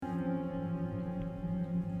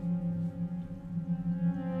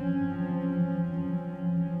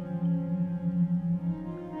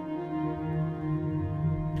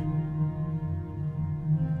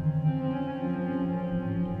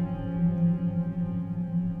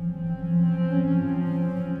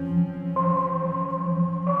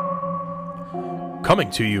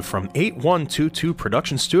Coming to you from 8122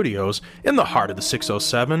 Production Studios in the heart of the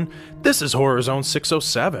 607, this is Horror Zone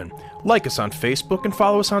 607. Like us on Facebook and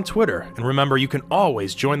follow us on Twitter. And remember, you can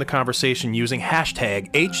always join the conversation using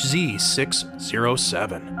hashtag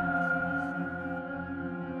HZ607.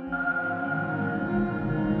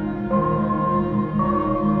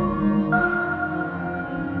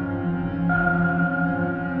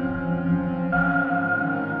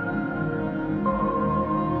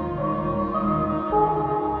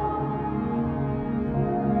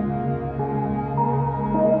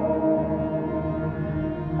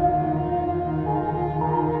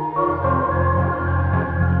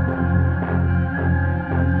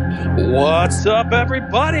 What's up,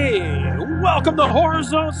 everybody? Welcome to Horror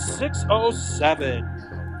Zone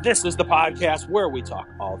 607. This is the podcast where we talk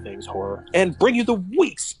all things horror and bring you the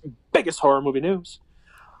week's biggest horror movie news.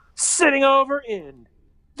 Sitting over in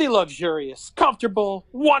the luxurious, comfortable,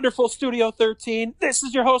 wonderful Studio 13, this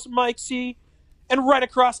is your host, Mike C. And right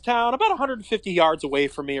across town, about 150 yards away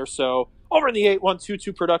from me or so, over in the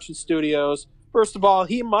 8122 Production Studios, first of all,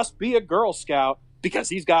 he must be a Girl Scout because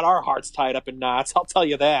he's got our hearts tied up in knots, I'll tell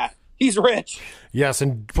you that. He's rich. Yes,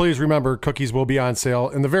 and please remember, cookies will be on sale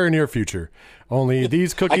in the very near future. Only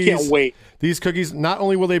these cookies... I can't wait. These cookies, not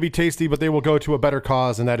only will they be tasty, but they will go to a better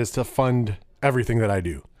cause, and that is to fund everything that I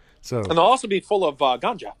do. So, and they'll also be full of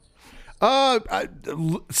ganja.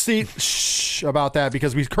 Shh about that,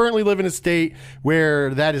 because we currently live in a state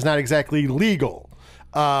where that is not exactly legal.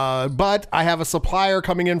 But I have a supplier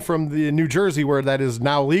coming in from the New Jersey where that is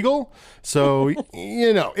now legal. So,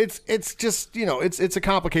 it's just, it's a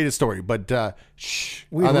complicated story, but, shh.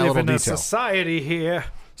 We live in a society here.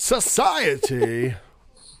 Society.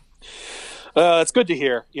 It's good to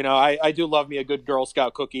hear. I do love me a good Girl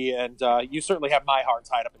Scout cookie, and you certainly have my heart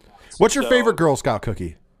tied up in knots. What's your favorite Girl Scout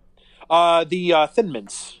cookie? The Thin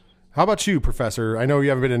Mints. How about you, Professor? I know you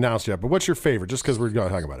haven't been announced yet, but what's your favorite? Just because we're going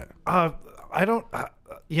to talk about it. I don't,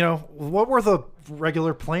 what were the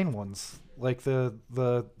regular plain ones? Like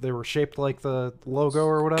they were shaped like the logo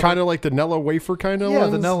or whatever? Kind of like the Nella wafer kind of ones? Yeah,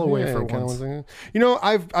 the Nella wafer ones.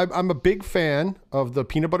 I'm a big fan of the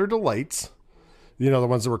Peanut Butter Delights. The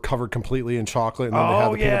ones that were covered completely in chocolate and then they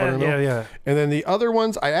have the peanut butter in them. Yeah. And then the other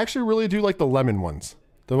ones, I actually really do like the lemon ones.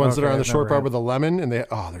 The ones that are on the short bar with the lemon, and they're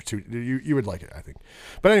too. You would like it, I think.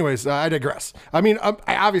 But anyways, I digress. I mean,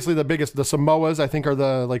 obviously the Samoas, I think, are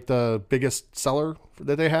the biggest seller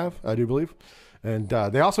that they have. I do believe, and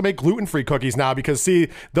they also make gluten-free cookies now because see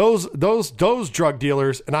those drug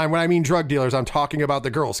dealers, and when I mean drug dealers, I'm talking about the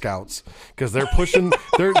Girl Scouts because they're pushing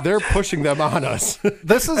they're pushing them on us.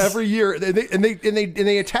 This is every year, and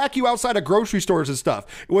they attack you outside of grocery stores and stuff.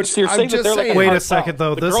 Which so you're I'm saying just that they're saying. like Wait a second,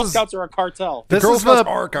 though. The Girl Scouts are a cartel. This Girl is Scouts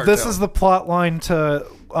are a cartel. This is the plot line to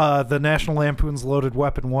the National Lampoon's Loaded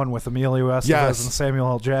Weapon 1 with Emilio Estevez and Samuel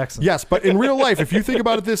L. Jackson. Yes, but in real life, if you think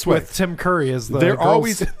about it this way, with Tim Curry as the they're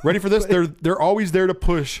always ready for this. They're always there to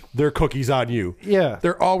push their cookies on you. Yeah,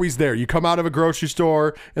 they're always there. You come out of a grocery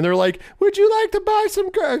store and they're like, "Would you like to buy some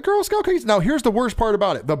Girl Scout cookies?" Now, here's the worst part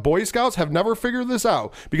about it: the Boy Scouts have never figured this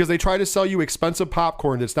out because they try to sell you expensive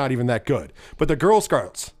popcorn that's not even that good. But the Girl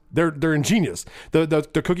Scouts, they're ingenious.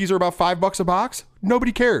 The cookies are about $5 a box.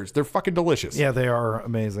 Nobody cares. They're fucking delicious. Yeah, they are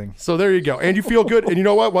amazing. So there you go. And you feel good. And you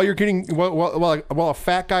know what? While a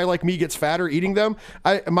fat guy like me gets fatter eating them,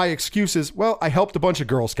 my excuse is, I helped a bunch of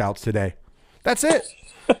Girl Scouts today. That's it.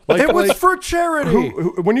 It was for charity.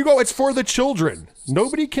 When you go, it's for the children.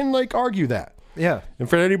 Nobody can argue that. Yeah. And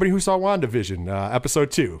for anybody who saw WandaVision,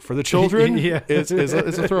 episode 2, for the children, is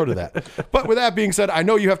a throw to that. But with that being said, I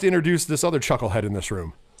know you have to introduce this other chucklehead in this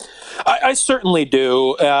room. I certainly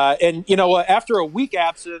do. And after a week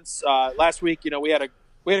absence, last week, we had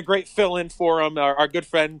a great fill-in for him. Our good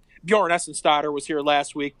friend Bjorn Essenstadter was here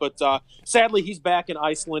last week, but sadly he's back in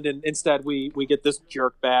Iceland, and instead we get this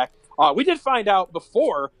jerk back. We did find out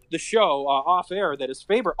before the show, off air, that his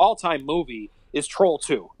favorite all-time movie is Troll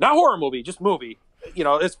 2. Not horror movie, just movie.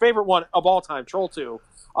 His favorite one of all time, Troll 2.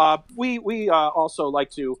 We also like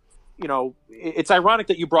to, it's ironic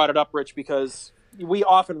that you brought it up, Rich, because we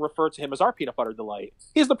often refer to him as our peanut butter delight.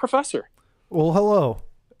 He's the professor. Well, hello.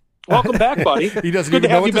 Welcome back, buddy. He doesn't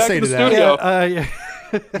even know what to say to that. Yeah.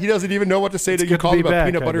 He doesn't even know what to say to you. Call him a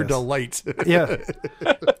peanut butter delight. Yeah.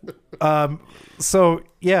 So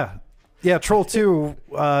Troll 2.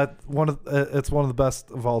 It's one of the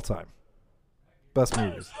best of all time. Best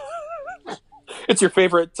movies. It's your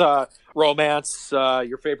favorite romance,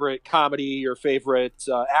 your favorite comedy, your favorite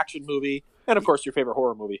action movie, and of course your favorite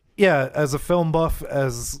horror movie. Yeah, as a film buff,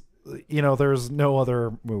 there's no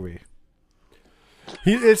other movie.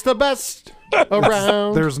 It's the best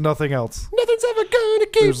around. There's nothing else. Nothing's ever gonna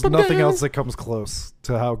keep There's him nothing down. else that comes close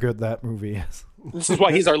to how good that movie is. This is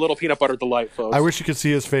why he's our little peanut butter delight, folks. I wish you could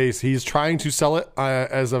see his face. He's trying to sell it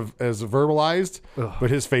as verbalized, but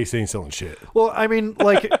his face ain't selling shit. Well, I mean,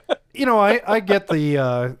 like, I get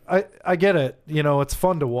the I get it. It's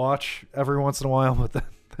fun to watch every once in a while, but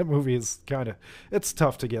that movie is it's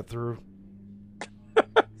tough to get through.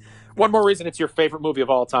 One more reason it's your favorite movie of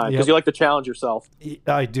all time, because Yep. you like to challenge yourself.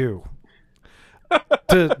 I do.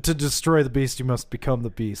 to destroy the beast, you must become the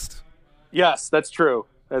beast. Yes, that's true.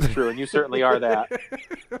 That's true, and you certainly are that.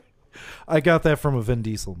 I got that from a Vin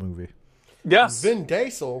Diesel movie. Yes, Vin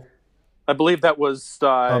Diesel. I believe that was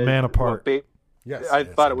A Man Apart. Yes, I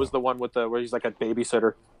thought it was the one with where he's like a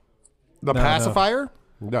babysitter. the No, pacifier.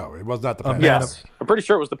 No, it was not the A pacifier. Man Yes, I'm pretty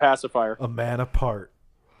sure it was the pacifier. A Man Apart.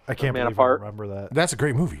 I can't Man believe Apart. I remember that. That's a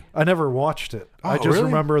great movie. I never watched it. I Oh, just really?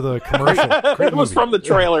 remember the commercial. It was from the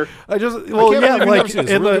trailer. I just can't believe you've never seen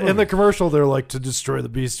this. It's a really good in the movie. commercial they're like, to destroy the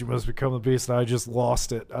beast you must become the beast, and I just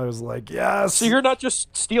lost it. I was like, yes. So you're not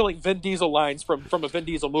just stealing Vin Diesel lines from a Vin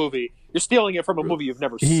Diesel movie. You're stealing it from a movie you've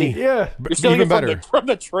never seen. yeah. You're stealing Even it from better. from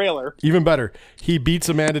the trailer. Even better. He beats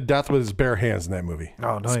a man to death with his bare hands in that movie.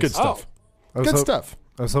 Oh, It's nice. good stuff. I was Good hop- stuff.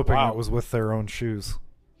 I was hoping Wow. it was with their own shoes.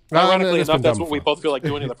 Ironically it's enough, been that's done what we before. both feel like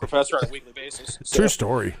doing to the professor on a weekly basis. So. True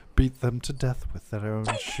story. Beat them to death with their own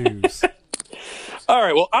shoes. All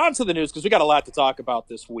right, well, on to the news, because we got a lot to talk about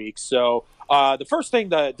this week. So the first thing,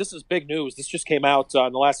 this is big news. This just came out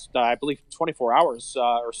in the last, I believe, 24 hours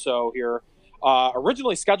or so here.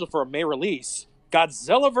 Originally scheduled for a May release,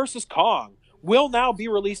 Godzilla vs. Kong will now be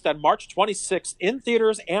released on March 26th in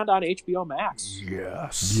theaters and on HBO Max.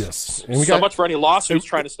 Yes. Yes. And we So got much for any lawsuits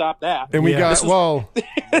trying to stop that. and we Yeah. got This is- well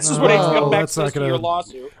This is what Well, HBO Max that's not says to gonna- your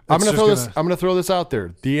lawsuit. I'm It's gonna just throw this. gonna- I'm gonna throw this out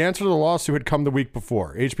there. The answer to the lawsuit had come the week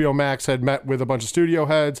before. HBO Max had met with a bunch of studio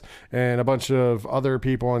heads and a bunch of other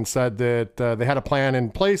people and said that they had a plan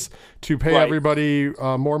in place to pay Right. everybody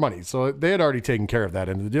more money. So they had already taken care of that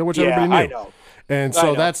end of the deal, which Yeah, everybody knew. I know. And I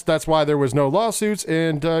so know. that's why there was no lawsuits.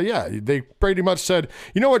 And yeah, they pretty much said,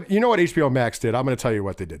 you know what HBO Max did? I'm going to tell you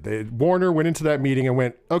what they did. Warner went into that meeting and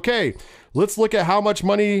went, okay, let's look at how much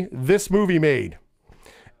money this movie made.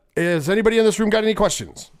 Has anybody in this room got any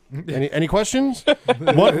questions? Any questions?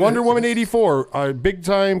 Wonder Woman 84, a big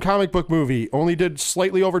time comic book movie, only did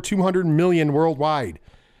slightly over 200 million worldwide.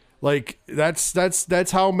 Like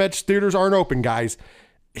that's how much theaters aren't open, guys.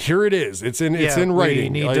 Here it is. It's in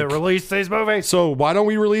writing. We need to release these movies. So why don't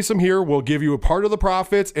we release them here? We'll give you a part of the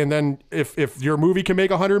profits, and then if your movie can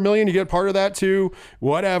make 100 million, you get part of that too.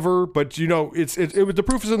 Whatever. But it was the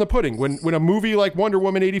proof is in the pudding. When a movie like Wonder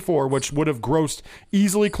Woman 84, which would have grossed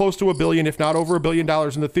easily close to $1 billion, if not over $1 billion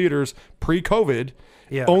in the theaters pre-COVID,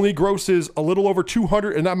 Yeah. only grosses a little over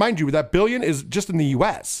 200. And that, mind you, that billion is just in the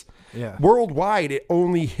U.S. Yeah. Worldwide, it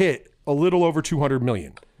only hit a little over 200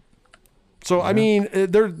 million. So I mean,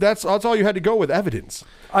 that's all you had to go with evidence.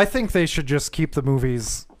 I think they should just keep the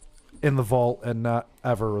movies in the vault and not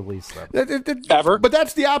ever release them. Ever? But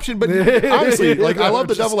that's the option. But honestly, like I love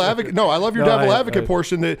the devil advocate. No, I love your No, devil I- advocate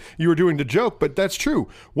portion that you were doing the joke. But that's true.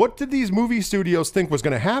 What did these movie studios think was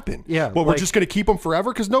going to happen? Yeah, Well, we're like- just going to keep them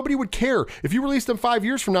forever because nobody would care if you released them 5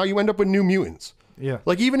 years from now. You end up with New Mutants. Yeah.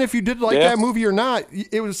 Like even if you did like Yeah. that movie or not,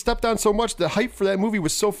 it was stepped down so much. The hype for that movie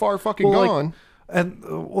was so far fucking Well, like, gone. And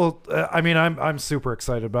I mean, I'm super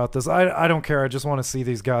excited about this. I don't care. I just want to see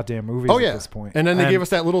these goddamn movies Oh yeah. at this point. And then they gave us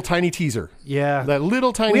that little tiny teaser. Yeah. That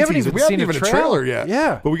little tiny We haven't teaser. even We haven't seen a even a trailer trailer. yet.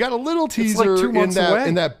 Yeah. But we got a little teaser like 2 months away.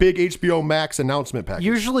 in that big HBO Max announcement package.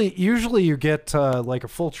 Usually you get like a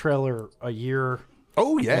full trailer a year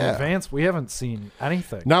Oh in yeah. advance. We haven't seen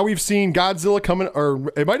anything. Now we've seen Godzilla coming, or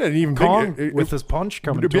it might not even Kong been with his punch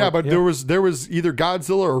coming. Yeah, toward- but there was either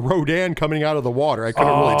Godzilla or Rodan coming out of the water. I couldn't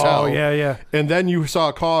really tell. Oh yeah. And then you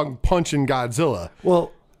saw Kong punching Godzilla.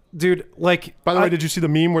 Well, dude, like By the way, did you see the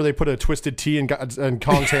meme where they put a twisted T in Kong's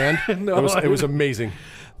hand? No, it was amazing.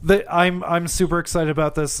 I'm super excited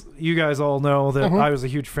about this. You guys all know that Mm-hmm. I was a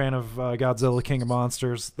huge fan of Godzilla King of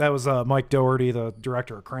Monsters. That was Mike Doherty, the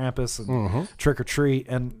director of Krampus and Mm-hmm. Trick or Treat,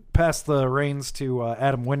 and passed the reins to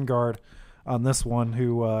Adam Wingard on this one,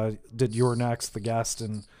 who did You're Next, The Guest,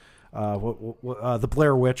 and the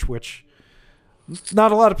Blair Witch, which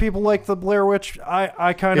not a lot of people like the Blair Witch.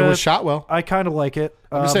 I kind It of was shot well. I kind of like it.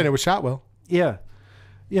 I'm just saying it was shot well. Yeah,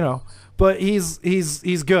 but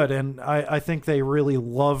he's good, and I think they really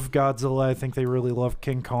love Godzilla. I think they really love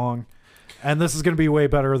King Kong. And this is going to be way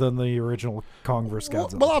better than the original Kong vs.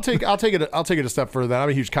 Godzilla. Well, I'll take it a step further. I'm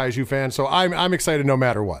a huge kaiju fan, so I'm excited no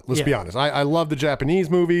matter what. Let's be honest. I love the Japanese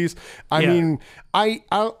movies. I mean, I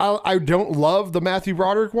don't love the Matthew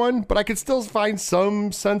Broderick one, but I could still find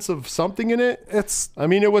some sense of something in it.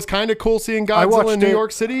 It was kind of cool seeing Godzilla in New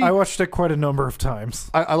York City. I watched it quite a number of times.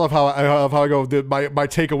 I love how I go. My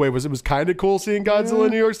takeaway was it was kind of cool seeing Godzilla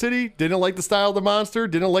in New York City. Didn't like the style of the monster.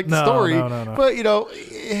 Didn't like the story. No. But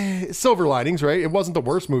silver linings, right? It wasn't the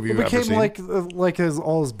worst movie you've ever seen. It became like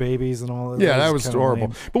all his babies and all. That was horrible.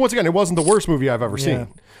 Lame. But once again, it wasn't the worst movie I've ever seen.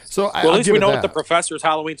 So at least we know what the Professor's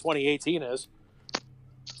Halloween 2018 is.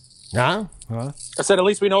 Huh? I said at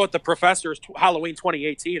least we know what the Professor's Halloween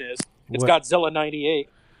 2018 is. It's Godzilla 98.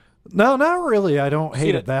 No, not really. I don't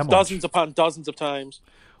hate it that much. Dozens upon dozens of times.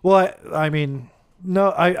 Well, I mean,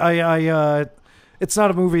 no, I it's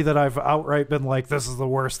not a movie that I've outright been like, this is the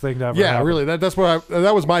worst thing to ever happen. Really.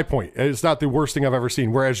 That was my point. It's not the worst thing I've ever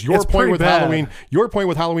seen. Whereas your point with Halloween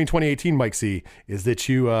 2018, Mike C, is that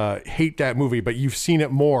you hate that movie, but you've seen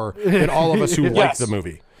it more than all of us who like the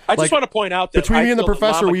movie. I just want to point out that between me and the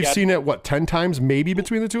Professor, we've seen it 10 times, maybe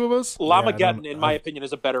betwing the two of us. Llamageddon, in my opinion,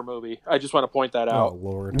 is a better movie. I just want to point that out. Oh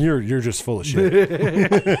Lord, you're just full of shit.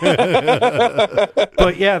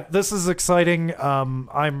 But yeah, this is exciting.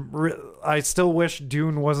 I still wish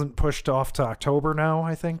Dune wasn't pushed off to October now.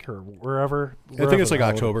 I think or wherever. I think it's like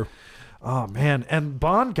October. Oh man, and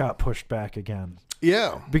Bond got pushed back again.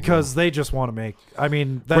 Yeah, because they just want to make. I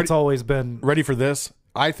mean, that's always been ready for this.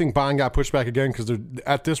 I think Bond got pushed back again because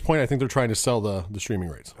at this point I think they're trying to sell the streaming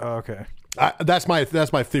rights. Oh, okay, that's my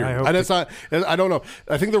theory, and it's not. I don't know.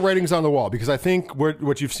 I think the writing's on the wall because I think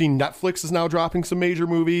what you've seen, Netflix is now dropping some major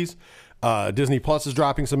movies, Disney Plus is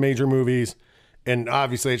dropping some major movies, and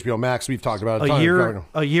obviously HBO Max. We've talked about it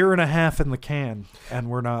a year and a half in the can, and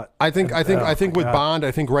we're not. I think with Bond,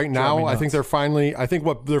 I think right now, I think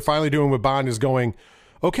what they're finally doing with Bond is going,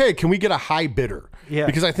 okay, can we get a high bidder? Yeah.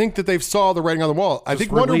 Because I think that they've saw the writing on the wall. I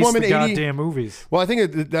think Wonder Woman 80 goddamn movies. Well, I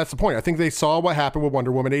think that's the point. I think they saw what happened with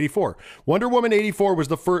Wonder Woman 84. Wonder Woman 84 was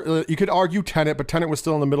the first. You could argue Tenet, but Tenet was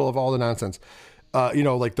still in the middle of all the nonsense.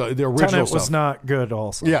 Like the original Tenet stuff. was not good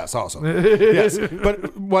also. Yes, also. Yes.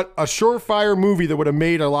 But what a surefire movie that would have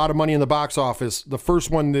made a lot of money in the box office, the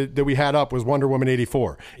first one that we had up was Wonder Woman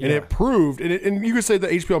 84. And it proved, and you could say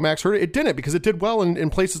that HBO Max heard it. It didn't because it did well in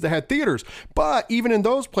places that had theaters. But even in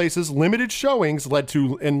those places, limited showings with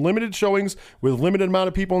limited amount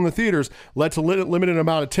of people in the theaters led to limited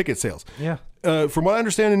amount of ticket sales. Yeah. From what I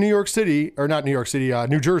understand in New Jersey,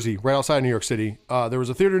 right outside of New York City, there was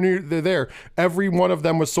a theater there. Every one of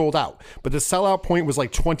them was sold out, but the sellout point was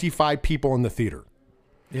like 25 people in the theater.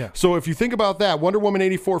 Yeah. So if you think about that, Wonder Woman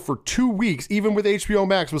 84 for 2 weeks, even with HBO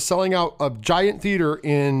Max, was selling out a giant theater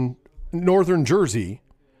in northern Jersey.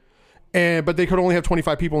 But they could only have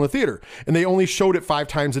 25 people in the theater, and they only showed it 5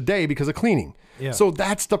 times a day because of cleaning. Yeah. So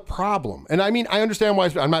that's the problem. And I mean, I understand why.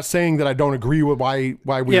 I'm not saying that I don't agree with why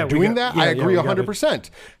we're doing that. I agree 100%.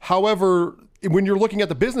 However, when you're looking at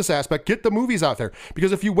the business aspect, get the movies out there,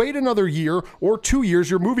 because if you wait another year or 2 years,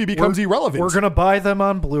 your movie becomes irrelevant. We're going to buy them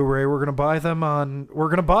on Blu-ray. We're going to buy them. We're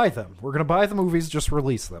going to buy the movies. Just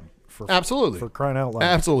release them. Absolutely. For crying out loud.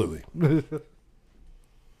 Absolutely.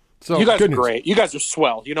 So you guys are great. You guys are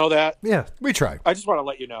swell. You know that? Yeah. We try. I just want to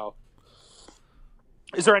let you know.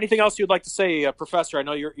 Is there anything else you'd like to say, Professor? I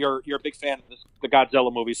know you're a big fan of the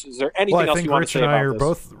Godzilla movies. Is there anything else you want to say about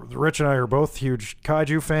this? Rich and I are both huge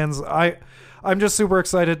kaiju fans. I'm just super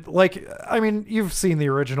excited. Like, I mean, you've seen the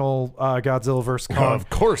original Godzilla vs. Kong. Of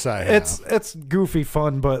course I have. It's goofy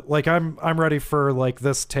fun, but like I'm ready for like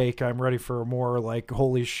this take. I'm ready for more like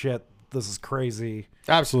holy shit, this is crazy.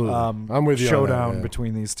 Absolutely. I'm with you. Showdown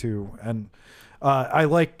between these two, and I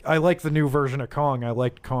like the new version of Kong. I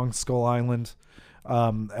liked Kong Skull Island,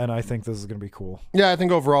 and I think this is going to be cool. Yeah, I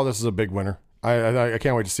think overall this is a big winner. I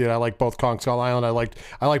can't wait to see it. I like both Kong Skull Island. I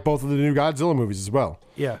like both of the new Godzilla movies as well.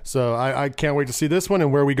 Yeah. So I can't wait to see this one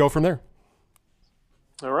and where we go from there.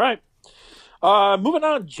 All right. Moving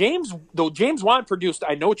on, James Wan produced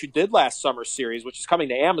I Know What You Did Last Summer series, which is coming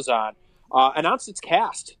to Amazon, announced its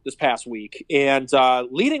cast this past week. And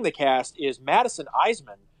leading the cast is Madison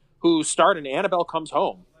Eisman, who starred in Annabelle Comes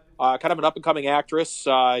Home. Kind of an up-and-coming actress.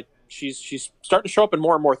 She's starting to show up in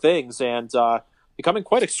more and more things, and becoming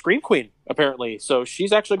quite a scream queen, apparently. So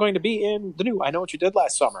she's actually going to be in the new I Know What You Did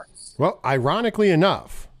Last Summer. Well, ironically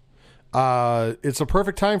enough, it's a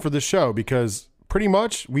perfect time for this show because pretty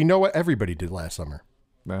much we know what everybody did last summer.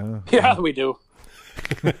 Yeah, we do.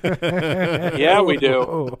 Yeah, we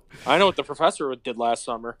do. I know what the professor did last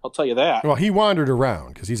summer. I'll tell you that. Well, he wandered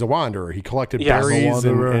around because he's a wanderer. He collected Yes. berries I'm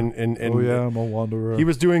a wanderer. and Oh yeah, I'm a wanderer. he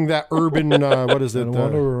was doing that urban. What is it? and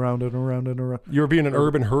wander around and around and around. You were being an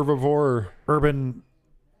urban herbivore. Or? Urban,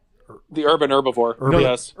 The urban herbivore.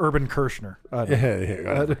 Yes. Urban Kirshner.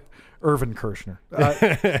 Yeah. Irvin Kirshner.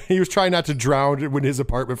 He was trying not to drown when his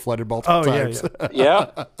apartment flooded multiple times. Yeah.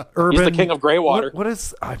 Urban, He's the king of gray water. What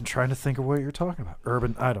is? I'm trying to think of what you're talking about.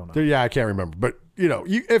 Urban. I don't know. Yeah, I can't remember, but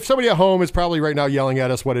if somebody at home is probably right now yelling at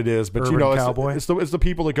us what it is, but Urban cowboy? it's the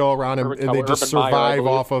people that go around and they Urban just Meyer, I survive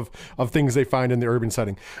believe. off of things they find in the urban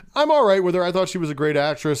setting. I'm all right with her. I thought she was a great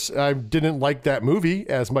actress. I didn't like that movie,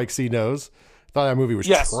 as Mike C knows. Thought that movie was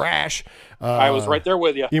trash. I was right there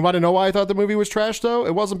with you. You want to know why I thought the movie was trash, though?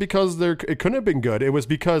 It wasn't because it couldn't have been good. It was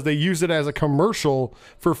because they used it as a commercial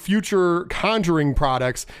for future Conjuring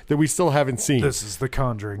products that we still haven't seen. This is the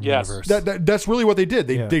Conjuring Yes. universe. That's really what they did.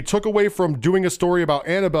 Yeah. They took away from doing a story about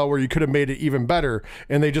Annabelle where you could have made it even better,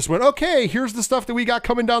 and they just went, okay, here's the stuff that we got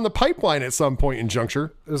coming down the pipeline at some point in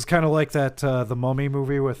juncture. It was kind of like that the Mummy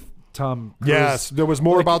movie with Tom Cruise. Yes, there was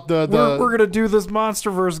more about the we're gonna do this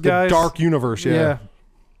MonsterVerse, guys. dark universe. Yeah.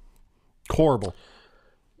 Horrible.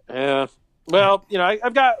 Yeah. Well,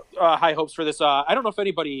 I've got high hopes for this. I don't know if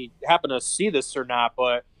anybody happened to see this or not,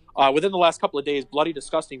 but within the last couple of days,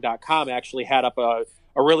 BloodyDisgusting.com actually had up a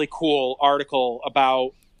really cool article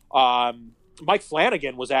about Mike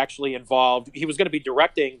Flanagan was actually involved. He was going to be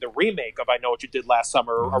directing the remake of I Know What You Did Last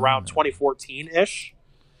Summer around 2014-ish.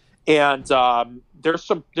 And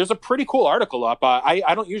there's a pretty cool article up. I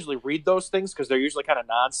don't usually read those things because they're usually kind of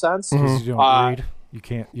nonsense. Because you don't read.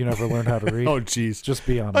 You never learn how to read. Oh, jeez. Just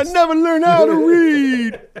be I honest. never learned how to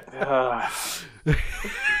read.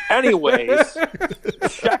 Anyways,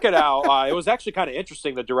 check it out. It was actually kind of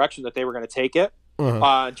interesting the direction that they were going to take it.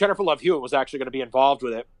 Jennifer Love Hewitt was actually going to be involved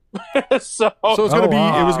with it. So So it's going to be.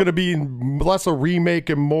 wow. It was going to be less a remake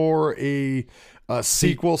and more a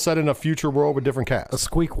sequel set in a future world with different A casts.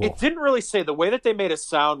 squeak wolf. it didn't really say. The way that they made it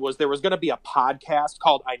sound was there was going to be a podcast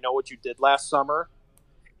called I Know What You Did Last Summer.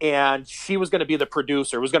 And she was going to be the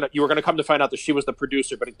producer. You were going to come to find out that she was the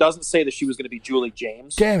producer, but it doesn't say that she was going to be Julie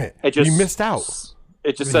James. Damn it! You missed out.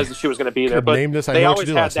 It just says that she was going to be there, Could've but named this I they Know What You always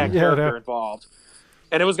Did had Last that Summer. character Yeah. involved,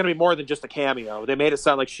 and it was going to be more than just a cameo. They made it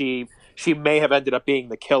sound like she may have ended up being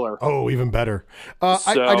the killer. Oh, even better.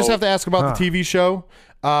 I just have to ask about the TV show.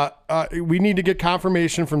 We need to get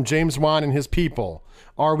confirmation from James Wan and his people.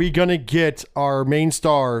 Are we going to get our main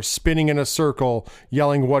star spinning in a circle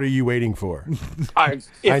yelling, "What are you waiting for?" If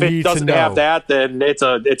need it to doesn't know. have that, then it's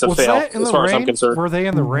a Was fail that in as the far as I'm rain? concerned. Were they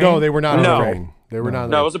in the rain? No, they were not in No. the rain. They were not in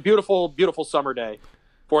the No, it rain. was a beautiful, beautiful summer day.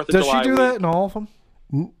 4th of Does July. she do week. that in all of them?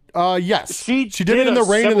 Yes. She did did it in the a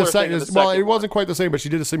rain in the similar thing in second. the Well, second it wasn't quite the same, but she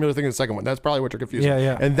did a similar thing in the second one. That's probably what you're confused.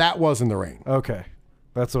 Yeah. And that was in the rain. Okay,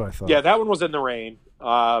 that's what I thought. Yeah, that one was in the rain.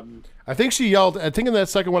 I think she yelled. I think in that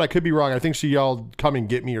second one, I could be wrong. I think she yelled, "Come and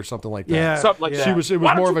get me" or something like that. Yeah. Something like Yeah. that. It was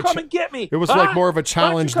Why more don't of you a come and get me? It was Huh? like more of a Why don't you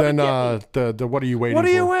challenge come than and get me? the what are you waiting What are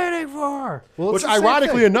for? you waiting for? Well, Which it's the same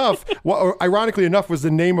ironically thing. enough, ironically enough, was the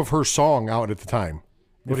name of her song out at the time.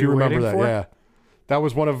 What if Are you You remember Waiting that, For? yeah, that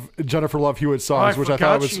was one of Jennifer Love Hewitt's songs, I which I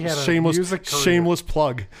forgot thought she was had a music career. shameless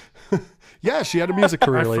plug. Yeah, she had a music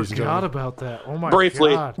career, I ladies and forgot gentlemen. about that. Oh my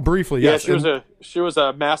Briefly. god! Briefly, Yeah, yes, she was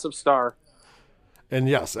a massive star. and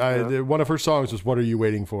yes, one of her songs was "What Are You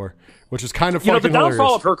Waiting For," which is kind of The fucking downfall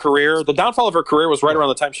hilarious. of her career. The downfall of her career was right around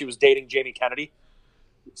the time she was dating Jamie Kennedy.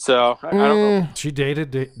 So I don't know. She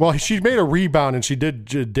dated Well, she made a rebound, and she did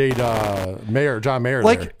date John Mayer,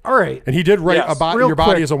 there. all right. And he did write Yes. about Real Your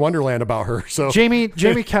Body quick. is a Wonderland about her. So Jamie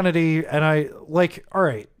Kennedy and I all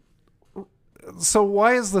right. So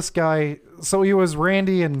why is this guy? So he was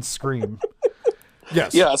Randy in Scream,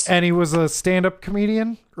 Yes. and he was a stand-up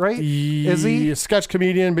comedian, right? Is he? a sketch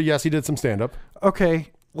comedian? But yes, he did some stand up. Okay,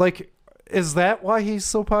 is that why he's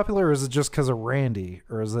so popular, or is it just because of Randy,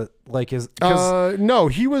 or is it because No,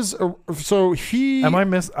 he was. So he.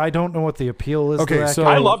 I don't know what the appeal is. Okay, to that so-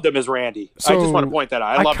 guy. I loved him as Randy. I just want to point that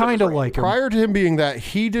out. I loved him as kind of Randy. like him. Prior to him being that,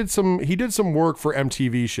 he did some work for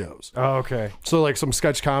MTV shows. Oh, okay. So like some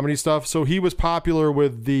sketch comedy stuff. So he was popular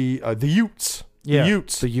with the Utes. Yeah, The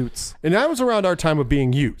Utes. The Utes. And that was around our time of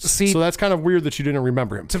being Utes. See- so that's kind of weird that you didn't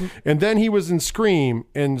remember him. And then he was in Scream,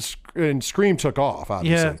 and Scream took off,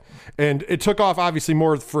 obviously. Yeah. And it took off, obviously,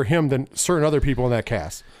 more for him than certain other people in that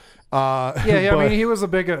cast. Yeah, but- I mean, he was a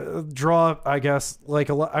big draw, I guess.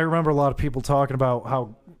 I remember a lot of people talking about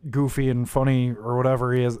how goofy and funny or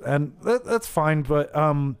whatever he is, and that's fine. But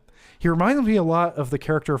He reminds me a lot of the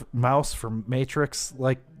character Mouse from Matrix,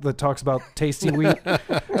 like that talks about tasty wheat.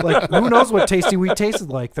 Like, who knows what tasty wheat tasted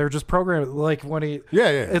like? They're just programmed. Like when he,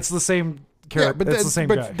 it's the same character. But it's the same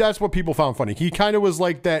guy. That's what people found funny. He kind of was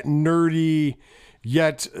like that nerdy,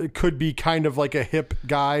 yet could be kind of like a hip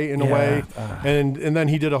guy in a way. And then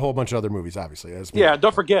he did a whole bunch of other movies, obviously.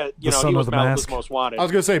 Don't forget, he was Malibu's Malibu's Most Wanted. I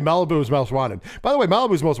was going to say Malibu's Most Wanted. By the way,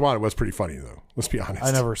 Malibu's Most Wanted was pretty funny, though. Let's be honest.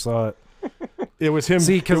 I never saw it. It was him.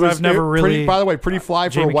 See, because I've never really. By the way, Pretty Fly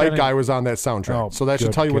for Jamie a White Kennedy. Guy was on that soundtrack. Oh, so that should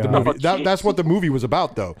good tell you what the God. movie. That's what the movie was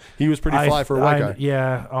about, though. He was Pretty Fly for a White Guy.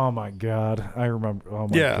 Yeah. Oh my God. I remember. Oh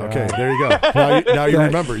my Yeah. God. Okay. There you go. Now you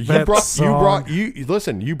remember. You that brought. song.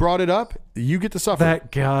 Listen. You brought it up. You get to suffer.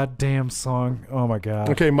 That goddamn song. Oh my God.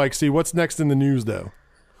 Okay, Mike. See what's next in the news, though.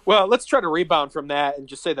 Well, let's try to rebound from that and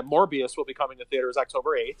just say that Morbius will be coming to theaters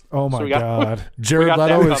October 8th. Oh my God. Jared got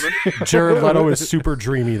Leto that is Jared Leto is super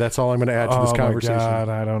dreamy. That's all I'm going to add to this conversation. My God.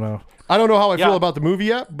 I don't know. I don't know how I feel about the movie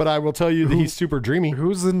yet, but I will tell you that he's super dreamy.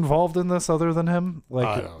 Who's involved in this other than him?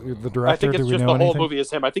 Like the director? I think it's Do we just know the whole anything? movie is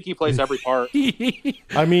him. I think he plays every part.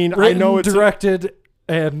 I mean, Written, I know it's directed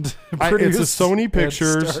and it's a produced Sony and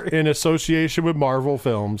Pictures starred. in association with Marvel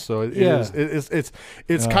Films, so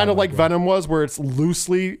it's kind of like Venom was, where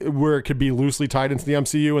it could be loosely tied into the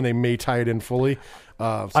MCU, and they may tie it in fully.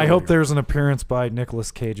 I hope there's an appearance by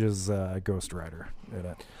Nicolas Cage's Ghost Rider in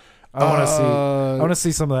it. I want to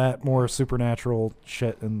see some of that more supernatural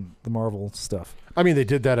shit in the Marvel stuff. I mean, they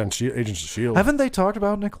did that on Agents of S.H.I.E.L.D. Haven't they talked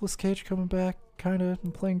about Nicolas Cage coming back, kind of,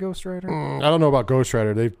 and playing Ghost Rider? I don't know about Ghost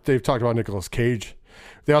Rider. They've talked about Nicolas Cage.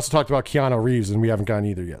 They also talked about Keanu Reeves, and we haven't gotten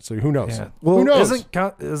either yet. So who knows? Yeah. Well, who knows?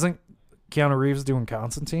 Isn't Keanu Reeves doing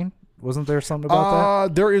Constantine? Wasn't there something about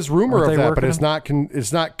that? There is rumor Aren't of they that, but working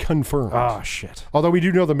it's not confirmed. Oh shit! Although we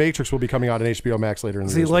do know The Matrix will be coming out on HBO Max later in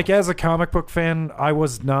the year. See, like as a comic book fan, I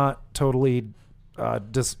was not totally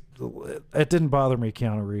it didn't bother me,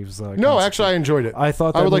 Keanu Reeves. No, Constantine. actually, I enjoyed it. I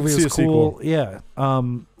thought that I would like movie to see was a cool. sequel.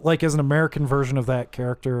 Yeah, like as an American version of that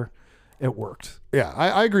character, it worked. Yeah,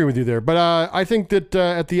 I agree with you there. But I think that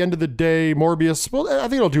at the end of the day, Morbius, well, I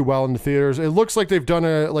think it'll do well in the theaters. It looks like they've done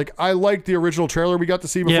I like the original trailer we got to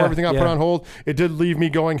see before everything got put on hold. It did leave me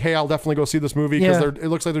going, hey, I'll definitely go see this movie because it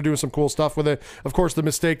looks like they're doing some cool stuff with it. Of course, the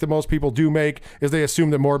mistake that most people do make is they assume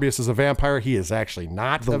that Morbius is a vampire. He is actually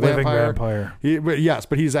not a living vampire. vampire.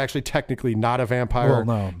 But he's actually technically not a vampire.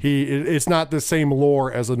 Well, no. It's not the same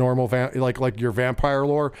lore as a normal like your vampire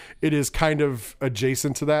lore. It is kind of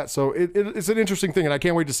adjacent to that. So it's an interesting thing, and I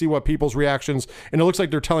can't wait to see what people's reactions, and it looks like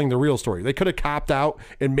they're telling the real story. They could have copped out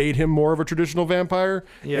and made him more of a traditional vampire,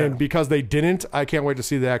 and because they didn't, I can't wait to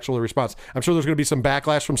see the actual response. I'm sure there's going to be some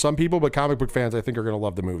backlash from some people, but comic book fans, I think, are going to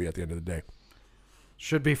love the movie at the end of the day.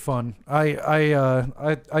 Should be fun.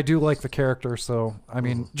 I do like the character, so I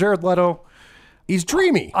mean, Jared Leto, he's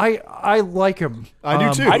dreamy. I like him.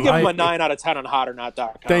 I do too. I'd give him a 9 out of 10 on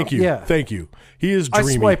hotornot.com. Thank you. Yeah. Thank you. He is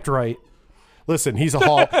dreamy. I swiped right. Listen, he's a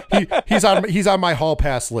hall. He's on my hall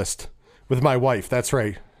pass list with my wife. That's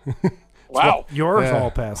right. Wow. Yours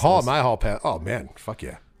hall pass. My hall pass. Oh man, fuck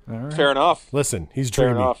yeah. Fair enough. Listen, he's Fair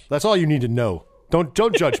dreamy. enough. That's all you need to know. Don't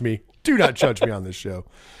judge me. Do not judge me on this show.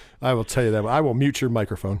 I will tell you that. I will mute your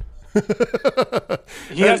microphone.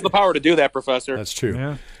 He has the power to do that, Professor. That's true.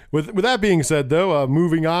 Yeah. With that being said, though,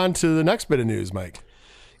 moving on to the next bit of news, Mike.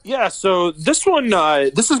 Yeah, so this one,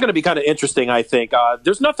 this is going to be kind of interesting, I think.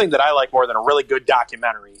 There's nothing that I like more than a really good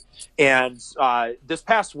documentary. And this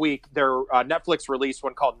past week, Netflix released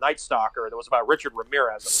one called Night Stalker that was about Richard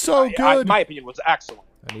Ramirez. So good. In my opinion, was excellent.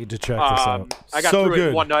 I need to check this out. I got So through it good.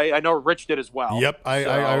 in one night. I know Rich did as well. Yep,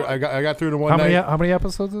 I got through it in one How night. many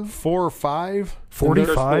episodes is it? 4 or 5? 45?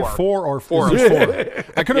 There's Four or Four. There's four.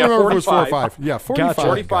 I couldn't remember if it was 4 or 5. 45. Yeah, 45. Gotcha.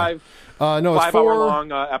 45 No, it's 4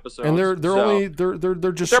 5-hour-long episodes. and they're so- only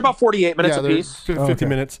they're just They're about 48 minutes they're apiece. 50 Okay.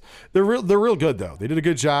 minutes. They're real good though. They did a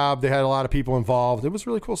good job. They had a lot of people involved. It was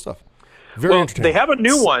really cool stuff. Very Well, entertaining. they have a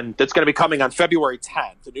new one that's going to be coming on February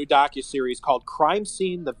 10th, a new docuseries called Crime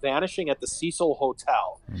Scene, The Vanishing at the Cecil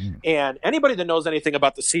Hotel. And anybody that knows anything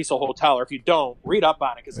about the Cecil Hotel, or if you don't, read up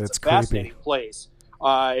on it because it's a creepy. fascinating place.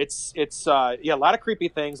 It's a lot of creepy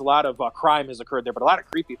things. A lot of crime has occurred there, but a lot of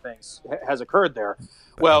creepy things has occurred there.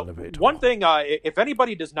 Well, elevator. one thing, if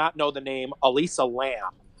anybody does not know the name Elisa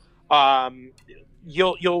Lam,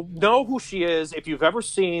 you'll know who she is if you've ever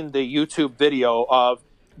seen the YouTube video of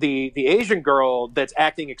the Asian girl that's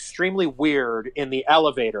acting extremely weird in the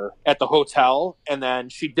elevator at the hotel, and then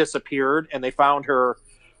she disappeared, and they found her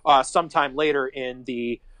sometime later in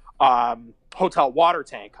the hotel water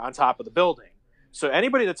tank on top of the building. So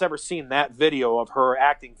anybody that's ever seen that video of her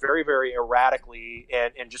acting very, very erratically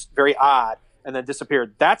and just very odd and then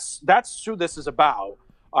disappeared, that's who this is about.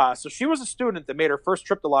 So she was a student that made her first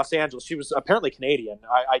trip to Los Angeles. She was apparently Canadian.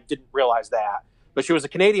 I didn't realize that. But she was a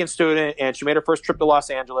Canadian student, and she made her first trip to Los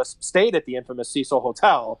Angeles, stayed at the infamous Cecil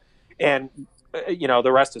Hotel, and,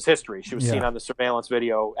 the rest is history. She was seen on the surveillance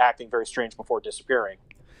video acting very strange before disappearing.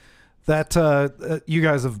 That you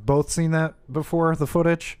guys have both seen that before, the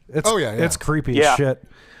footage? It's creepy as shit.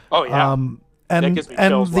 Oh, yeah. And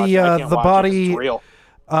the body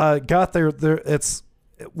got there.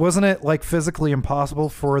 Wasn't it like physically impossible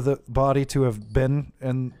for the body to have been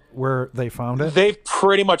in where they found it? They've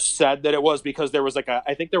pretty much said that it was because there was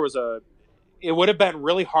it would have been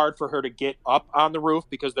really hard for her to get up on the roof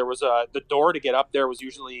because there was the door to get up there was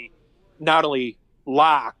usually not only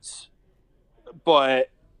locked,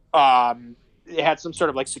 but it had some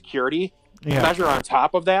sort of like security measure on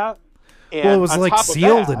top of that. And it was like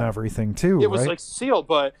sealed and everything too. It was like sealed,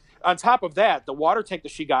 but on top of that, the water tank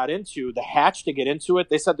that she got into, the hatch to get into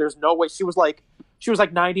it, they said there's no way. She was like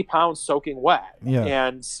 90 pounds soaking wet. Yeah.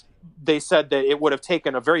 And they said that it would have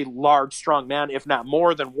taken a very large, strong man, if not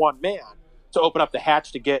more than one man, to open up the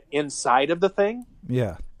hatch to get inside of the thing.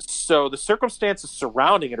 Yeah. So the circumstances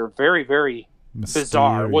surrounding it are very, very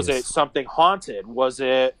bizarre. Was it something haunted? Was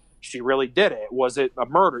it she really did it? Was it a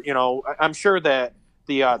murder? I'm sure that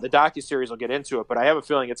the docuseries will get into it, but I have a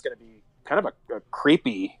feeling it's going to be kind of a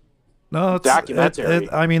creepy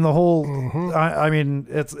documentary. I mean, the whole. I mean,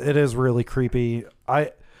 it is really creepy.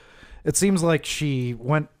 It seems like she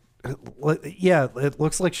went. Yeah, it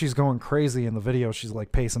looks like she's going crazy in the video. She's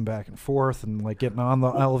like pacing back and forth and like getting on the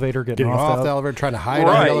elevator, getting off the elevator, trying to hide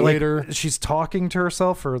on the elevator. Like, she's talking to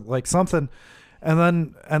herself or like something,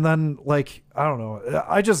 and then like I don't know.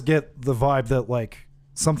 I just get the vibe that like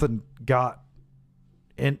something got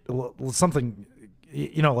in something.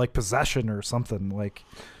 Like possession or something like.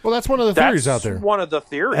 Well, that's one of the theories out there. One of the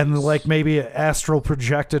theories, and like maybe astral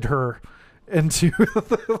projected her into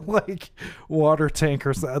the like water tank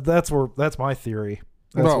or something. That's my theory.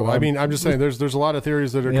 I'm just saying there's a lot of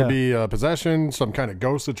theories that it could be possession, some kind of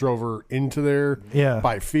ghost that drove her into there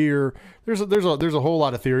by fear. There's a whole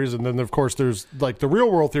lot of theories, and then of course there's like the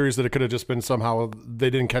real world theories that it could have just been somehow they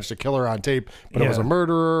didn't catch the killer on tape, but it was a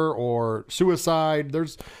murderer or suicide.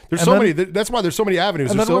 There's so many. That's why there's so many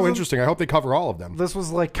avenues. It's so interesting. I hope they cover all of them. This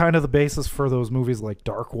was like kind of the basis for those movies like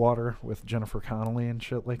Dark Water with Jennifer Connelly and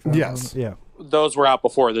shit like that. Yes. Yeah. Those were out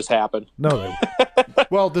before this happened. No.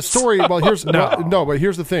 Well, the story. Well, here's but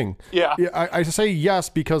here's the thing. Yeah. I say yes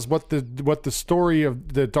because what the story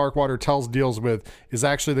of the Dark Water deals with is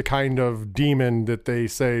actually the kind of demon that they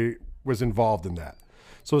say was involved in that.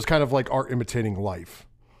 So it's kind of like art imitating life.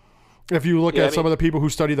 If you look at some of the people who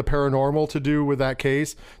study the paranormal to do with that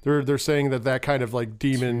case, they're saying that kind of like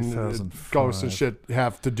demon ghosts and shit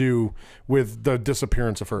have to do with the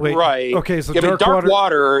disappearance of her. Wait, right. Okay. So Dark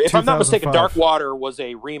Water. If I'm not mistaken, Dark Water was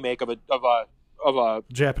a remake of a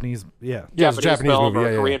Japanese, Japanese film movie,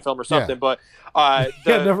 or a Korean film or something. But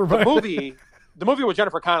the movie with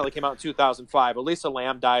Jennifer Connelly came out in 2005. Elisa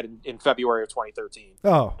Lam died in February of 2013.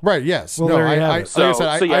 Oh, right. Yes. Well, no, there you have I it. So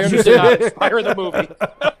understand. she did not inspire the movie.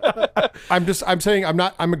 I'm saying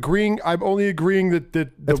I'm agreeing. I'm only agreeing that the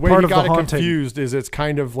way part he of got the it haunting. confused is it's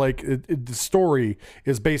kind of like the story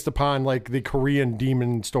is based upon like the Korean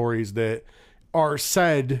demon stories that are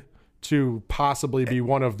said to possibly be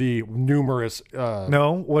one of the numerous.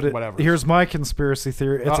 Whatever. Here's my conspiracy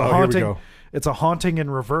theory. It's a Here haunting. we go. It's a haunting in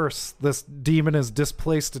reverse. This demon is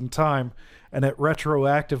displaced in time, and it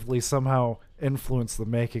retroactively somehow influenced the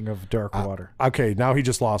making of Dark Water. Okay, now he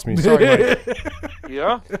just lost me. Sorry, Mike.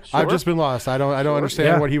 Yeah, sure. I've just been lost. I don't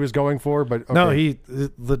understand what he was going for, but okay. No,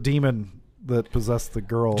 the demon that possessed the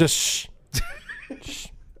girl. Just shh.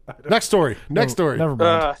 Next story. Never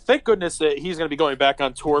mind. Thank goodness that he's going to be going back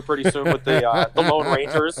on tour pretty soon with the Lone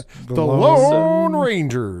Rangers. The Lone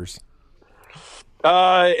Rangers.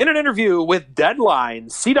 In an interview with Deadline,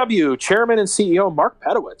 CW chairman and CEO Mark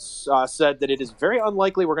Pedowitz said that it is very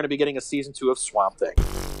unlikely we're going to be getting a season 2 of Swamp Thing.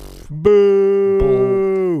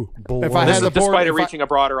 Boo! If I had the board, despite it reaching a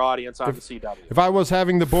broader audience on the CW. If I was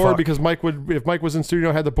having the board, because if Mike was in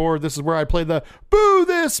studio, had the board, this is where I play the "Boo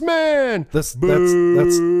this man." That's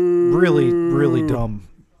really really dumb.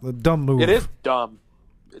 A dumb move. It is dumb.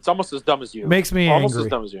 It's almost as dumb as you. Makes me almost angry. as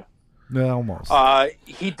dumb as you. Yeah, almost.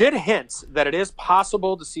 He did hint that it is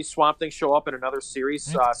possible to see Swamp Thing show up in another series,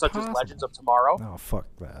 such as Legends of Tomorrow. Oh, fuck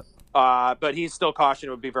that. But he's still cautioned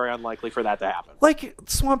it would be very unlikely for that to happen. Like,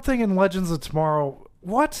 Swamp Thing and Legends of Tomorrow,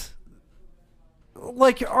 what?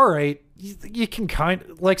 Like, all right, you can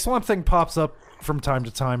like, Swamp Thing pops up from time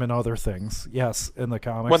to time in other things, yes, in the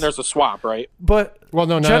comics. When there's a swamp, right? But well,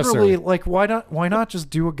 no, not generally, necessarily. like, why not just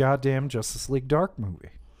do a goddamn Justice League Dark movie?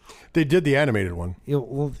 They did the animated one.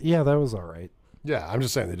 Well, yeah, that was all right. Yeah, I'm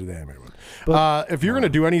just saying they did the animated one. But, if you're going to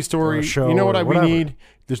do any story, show you know what or we whatever. need?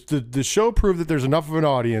 The show proved that there's enough of an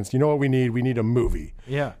audience. You know what we need? We need a movie.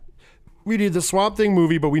 Yeah. We need the Swamp Thing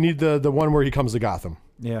movie, but we need the one where he comes to Gotham.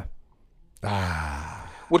 Yeah.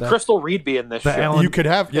 Would Crystal Reed be in this show? Alan- You could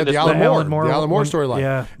have Yeah, the the Alan Alan Moore one- storyline.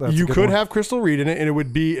 yeah, that's you a good could one. have Crystal Reed in it, and it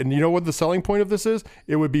would be. And you know what the selling point of this is?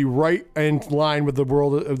 It would be right in line with the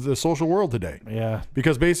world of the social world today. Yeah.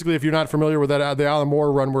 Because basically, if you're not familiar with that, the Alan Moore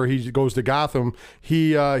run where he goes to Gotham,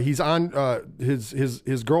 he's on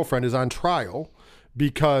his girlfriend is on trial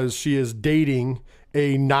because she is dating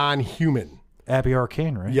a non-human. Abby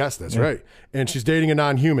Arcane, right? Yes, that's right. And she's dating a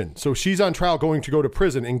non-human. So she's on trial going to go to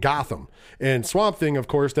prison in Gotham. And Swamp Thing, of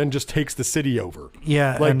course, then just takes the city over.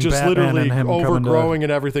 Yeah, Like and just Batman literally and him coming to- overgrowing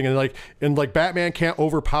and everything. And like Batman can't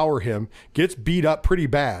overpower him, gets beat up pretty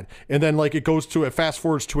bad. And then like it goes to fast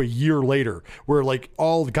forwards to a year later where like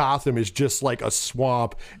all Gotham is just like a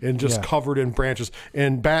swamp and just Yeah. covered in branches.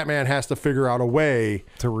 And Batman has to figure out a way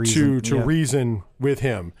To reason, to yeah. reason with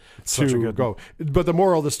him such a to good- go. But the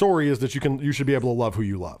moral of the story is that you should be able to love who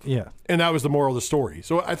you love. Yeah. And that was the moral of the story.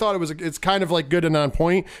 So I thought it's kind of like good and on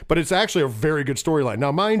point, but it's actually a very good storyline.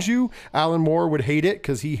 Now, mind you, Alan Moore would hate it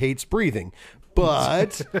because he hates breathing.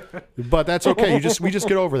 But that's okay. We just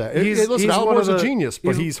get over that. Listen, Alan one Moore's of a the- genius,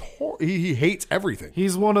 but he hates everything.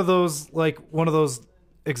 He's one of those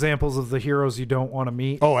examples of the heroes you don't want to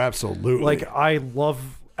meet. Oh, absolutely. Like, I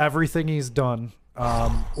love everything he's done.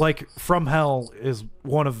 Like From Hell is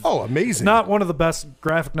one of amazing. not one of the best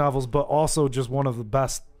graphic novels, but also just one of the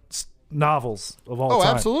best novels of all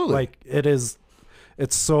time. Absolutely. Like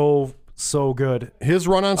it's so good. His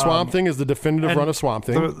run on Swamp Thing is the definitive run of Swamp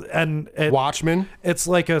Thing. Watchmen. It's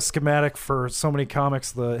like a schematic for so many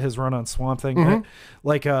comics. His run on Swamp Thing,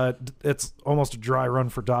 it's almost a dry run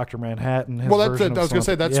for Dr. Manhattan. His Well, that's version it. of I was going to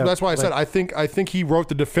say Swamp that's Thing. that's why I said Like, I think he wrote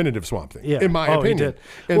the definitive Swamp Thing. yeah. In my He opinion. did.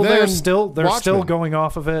 And well, then they're still Watchmen. going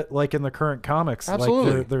off of it, like in the current comics.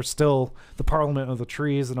 Absolutely. Like they're still the Parliament of the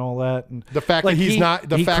Trees and all that. And The fact that he's not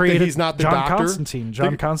the fact that created he's not the John doctor. Constantine.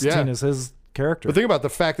 John Constantine is his character. But think about the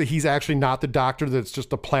fact that he's actually not the doctor, that's just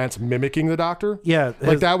the plants mimicking the doctor. Yeah,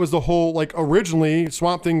 like that was the whole, like originally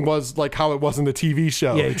Swamp Thing was like how it was in the TV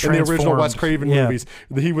show. Yeah, he in the original Wes transformed. Craven Yeah.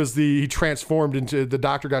 movies. He transformed into, the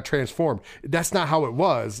doctor got transformed. That's not how it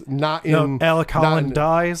was. Not in Alec not Holland in-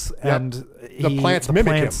 dies, and The plants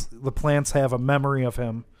mimic him. The plants have a memory of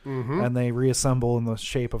him, and they reassemble in the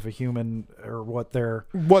shape of a human, or what their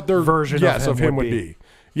version of him would be. be.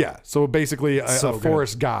 Yeah, so basically a So good.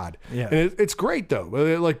 forest god. Yeah. And it's great though.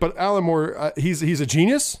 But Alan Moore, he's a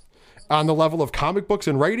genius on the level of comic books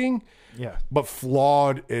and writing. Yeah. But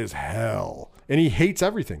flawed as hell, and he hates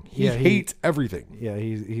everything. He hates everything. Yeah,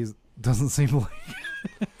 he doesn't seem like.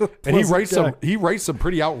 And he pleasant writes some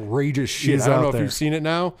pretty outrageous shit. He's I don't out know if there. you've seen it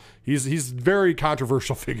now. He's very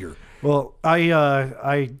controversial figure. Well,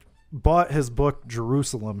 I bought his book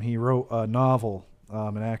Jerusalem. He wrote a novel,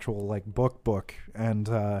 an actual like book, and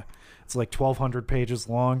it's like 1,200 pages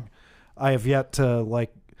long. I have yet to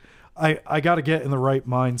I got to get in the right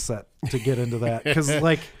mindset to get into that, because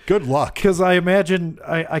Good luck. because I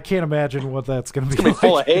can't imagine what that's going to be. It's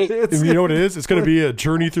full of hate. You know what it is? It's going to be a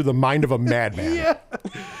journey through the mind of a madman. Yeah.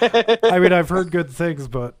 I mean, I've heard good things,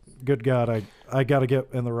 but good God, I got to get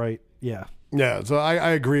in the right. Yeah. Yeah, so I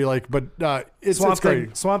agree. It's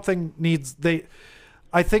great. Swamp Thing needs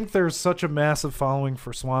I think there's such a massive following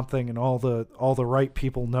for Swamp Thing, and all the right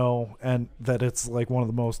people know, and that it's like one of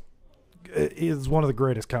the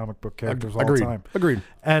greatest comic book characters of all time. Agreed.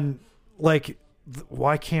 And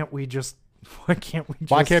why can't we just? Why can't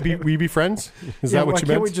we be friends? Is that what you meant?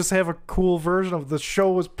 Why can't we just have a cool version of the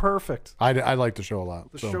show? Was perfect. I like the show a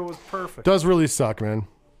lot. The show was perfect. Does really suck, man.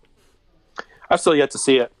 I've still yet to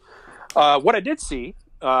see it. What I did see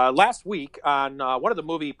last week on one of the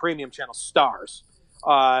movie premium channels, Stars,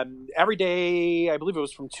 every day, I believe it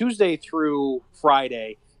was from Tuesday through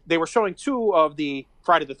Friday, they were showing 2 of the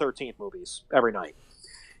Friday the 13th movies every night.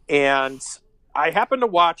 And I happened to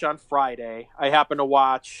watch on Friday,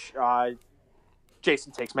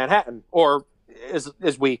 Jason Takes Manhattan, or as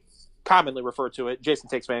we commonly refer to it, Jason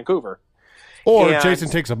Takes Vancouver. Or Jason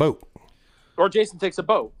Takes a Boat. Or Jason Takes a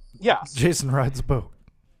Boat, yes. Jason Rides a Boat.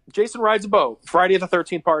 Jason Rides a Boat, Friday the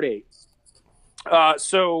 13th, Part 8.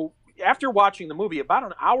 So after watching the movie, about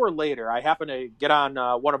an hour later, I happened to get on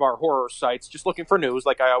one of our horror sites, just looking for news,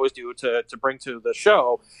 like I always do, to bring to the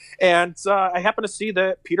show. And I happened to see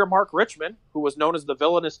that Peter Mark Richmond, who was known as the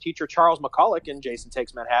villainous teacher Charles McCulloch in Jason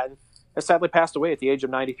Takes Manhattan, has sadly passed away at the age of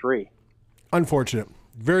 93. Unfortunate.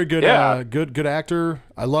 Very good, Yeah. good actor.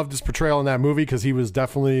 I loved his portrayal in that movie because he was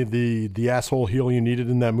definitely the asshole heel you needed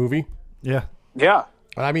in that movie. Yeah. Yeah.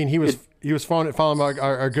 I mean, he was following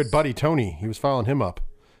our good buddy Tony. He was following him up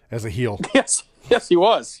as a heel. Yes, he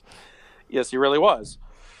was. Yes, he really was.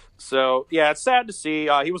 So yeah, it's sad to see.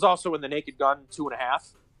 He was also in The Naked Gun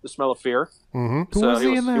 2.5, The Smell of Fear. Mm-hmm. Who was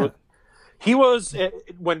he in that? He was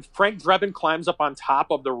when Frank Drebin climbs up on top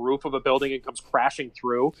of the roof of a building and comes crashing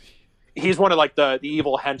through. He's one of like the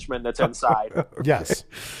evil henchmen that's inside. Yes.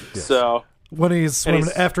 So When he's swimming,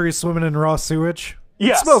 after he's swimming in raw sewage.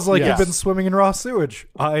 yes, It smells like Yes. you've been swimming in raw sewage.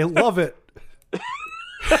 I love it.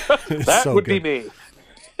 that so would good. be me.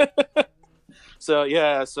 So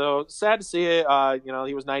yeah, so sad to see it.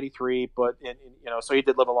 He was 93, but so he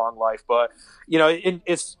did live a long life. But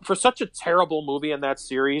it's for such a terrible movie in that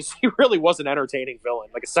series. He really was an entertaining villain,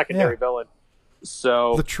 like a secondary villain.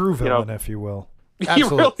 So The true villain, if you will.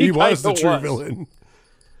 Absolutely. He was the kinda true villain.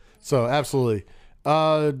 So, absolutely.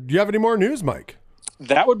 Do you have any more news, Mike?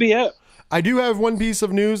 That would be it. I do have one piece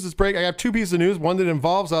of news that's breaking. I have two pieces of news, one that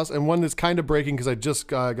involves us and one that's kind of breaking because I just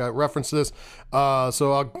got reference to this.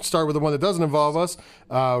 So I'll start with the one that doesn't involve us.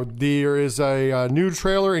 There is a new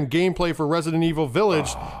trailer and gameplay for Resident Evil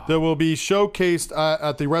Village that will be showcased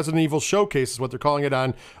at the Resident Evil Showcase, is what they're calling it,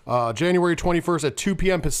 on January 21st at 2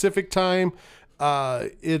 p.m. Pacific time.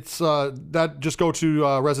 It's that just go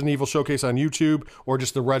to Resident Evil Showcase on YouTube or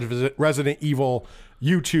just the Resident Evil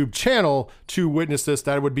YouTube channel to witness this.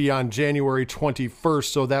 That would be on January 21st.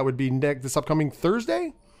 So that would be this upcoming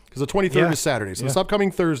Thursday, because the 23rd is Saturday. So this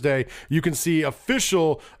upcoming Thursday, you can see a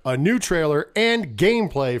new trailer and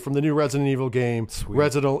gameplay from the new Resident Evil game,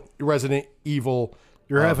 Resident Evil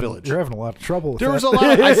Village. You're having a lot of trouble with There that. was a lot.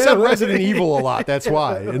 I said Resident Evil a lot. That's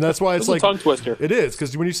why, and that's why it's like a tongue twister. It is,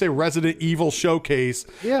 because when you say Resident Evil Showcase,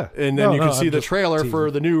 Yeah. and then you can see I'm the just trailer teasing.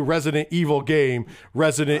 for the new Resident Evil game,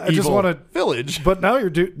 Resident just Evil wanna- Village. But now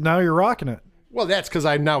you're rocking it. Well, that's because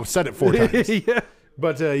I now said it 4 times. Yeah.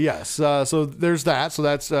 But yes, so there's that. So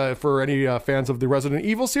that's for any fans of the Resident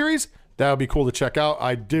Evil series. That would be cool to check out.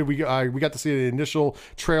 We got to see the initial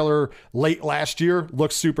trailer late last year.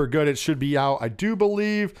 Looks super good. It should be out, I do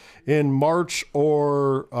believe, in March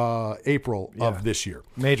or April of this year.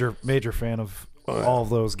 Major fan of all of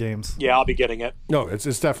those games. Yeah, I'll be getting it. No, it's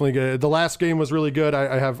definitely good. The last game was really good.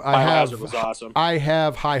 Biohazard was awesome. I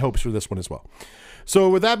have high hopes for this one as well. So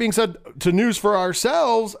with that being said, to news for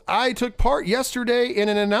ourselves, I took part yesterday in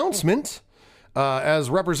an announcement as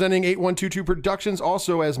representing 8122 Productions,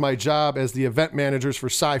 also as my job as the event managers for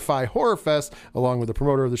Sci-Fi Horror Fest, along with the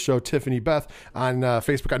promoter of the show, Tiffany Beth, on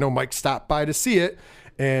Facebook. I know Mike stopped by to see it.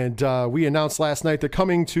 And we announced last night that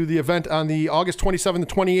coming to the event on the August 27th and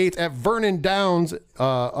 28th at Vernon Downs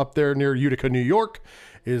up there near Utica, New York,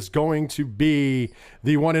 is going to be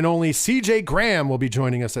the one and only CJ Graham will be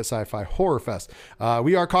joining us at Sci-Fi Horror Fest.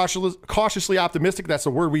 We are cautiously optimistic. That's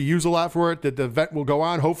a word we use a lot for it, that the event will go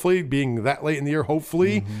on, hopefully, being that late in the year,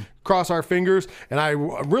 hopefully. Cross our fingers. And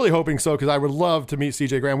I'm really hoping so, because I would love to meet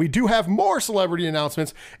CJ Graham. We do have more celebrity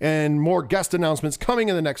announcements and more guest announcements coming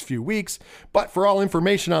in the next few weeks. But for all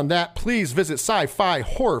information on that, please visit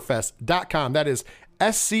sci-fi-horrorfest.com. That is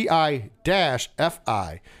SCI-FI.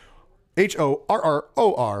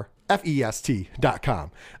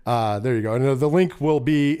 HORRORFEST.com. There you go. And the link will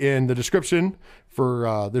be in the description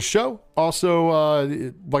for this show.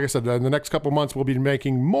 Also, like I said, in the next couple months, we'll be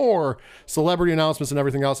making more celebrity announcements and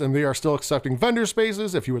everything else. And we are still accepting vendor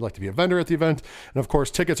spaces if you would like to be a vendor at the event. And of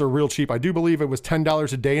course, tickets are real cheap. I do believe it was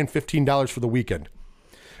 $10 a day and $15 for the weekend.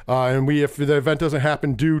 And if the event doesn't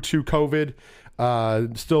happen due to COVID,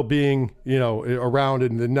 still being, around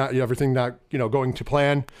and not everything not, going to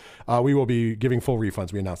plan, we will be giving full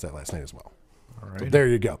refunds. We announced that last night as well. All right. So there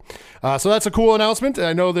you go. So that's a cool announcement.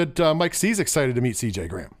 I know that Mike C's excited to meet CJ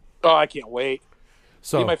Graham. Oh, I can't wait.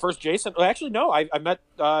 So Be my first Jason. Well, actually, no. I met.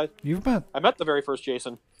 You've met. I met the very first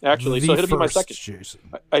Jason. Actually, The so he'll be my first second. Jason.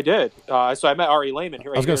 I did. So I met Ari Lehman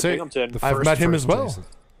here. I was going to say, Binghamton. I've met him as well. Jason.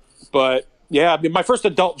 But yeah, my first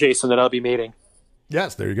adult Jason that I'll be meeting.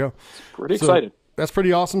 Yes, there you go. Pretty excited. That's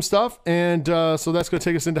pretty awesome stuff. And so that's going to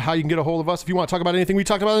take us into how you can get a hold of us. If you want to talk about anything we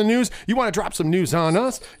talked about in the news, you want to drop some news on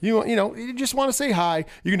us, you just want to say hi,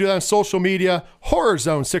 you can do that on social media. Horror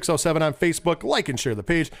Zone 607 on Facebook. Like and share the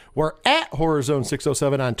page. We're at Horror Zone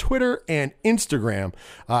 607 on Twitter and Instagram.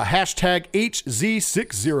 Hashtag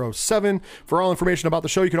HZ607. For all information about the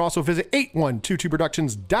show, you can also visit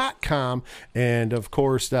 8122productions.com. And of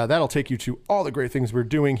course, that'll take you to all the great things we're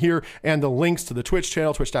doing here and the links to the Twitch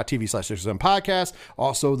channel, twitch.tv/607podcast. podcast.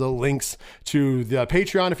 Also, the links to the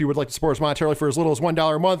Patreon if you would like to support us monetarily for as little as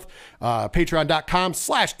 $1 a month.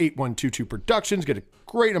 Patreon.com/8122 Productions. Get a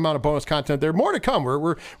great amount of bonus content there. More to come.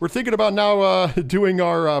 We're thinking about now doing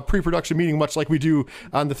our pre-production meeting, much like we do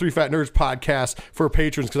on the Three Fat Nerds podcast for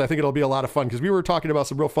patrons, because I think it'll be a lot of fun. Because we were talking about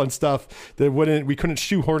some real fun stuff that we couldn't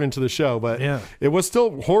shoehorn into the show, but it was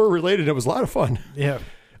still horror related. It was a lot of fun. Yeah.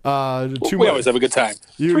 We always have a good time.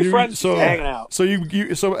 Three friends hanging out.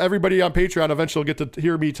 So everybody on Patreon eventually will get to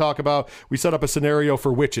hear me talk about. We set up a scenario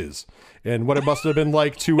for witches and what it must have been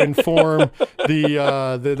like to inform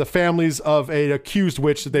the families of an accused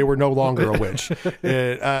witch that they were no longer a witch.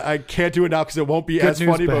 I can't do it now because it won't be Good as news,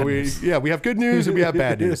 funny. But bad we news. we have good news and we have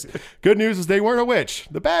bad news. Good news is they weren't a witch.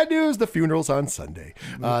 The bad news, the funeral's on Sunday.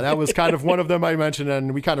 That was kind of one of them I mentioned,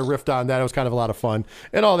 and we kind of riffed on that. It was kind of a lot of fun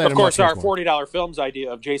and all that. Of course, our $40 films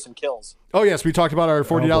idea of Jason Kills. Oh yes, we talked about our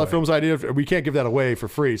 $40 films idea. We can't give that away for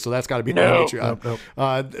free, so that's got to be on Patreon.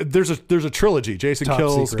 Nope. There's a trilogy. Jason Top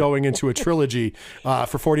Kills secret. going into a trilogy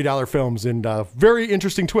for $40 films, and very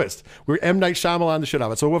interesting twist. We're M. Night Shyamalan the shit out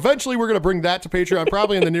of it. So eventually we're going to bring that to Patreon,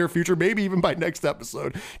 probably in the near future, maybe even by next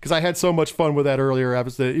episode, because I had so much fun with that earlier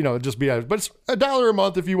episode. You know, just be but it's $1 a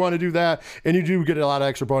month if you want to do that, and you do get a lot of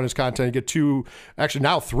extra bonus content. You get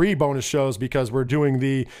now 3 bonus shows because we're doing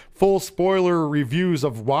the full spoiler reviews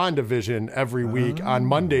of WandaVision every week on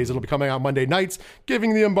Mondays. It'll be coming out Monday nights,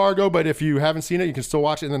 giving the embargo, but if you haven't seen it, you can still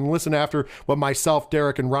watch it and then listen after what myself,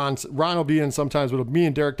 Derek, and Ron will be in sometimes, but me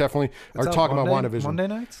and Derek definitely are talking about WandaVision. Monday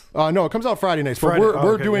nights? No, it comes out Friday nights. Friday. But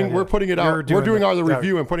we're Okay, we're putting it out. We're doing our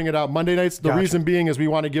review and putting it out Monday nights. The Gotcha. reason being is we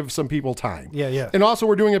want to give some people time. Yeah. And also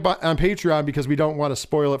we're doing it on Patreon because we don't want to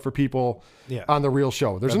spoil it for people on the real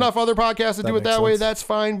show. There's enough other podcasts that do it makes that way. sense. That's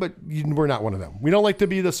fine, but we're not one of them. We don't like to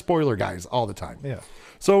be the spoiler guys all the time. Yeah.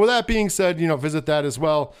 So with that being said, visit that as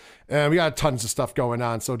well. And we got tons of stuff going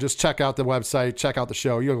on. So just check out the website, check out the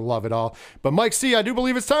show. You'll love it all. But Mike C, I do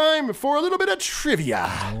believe it's time for a little bit of trivia.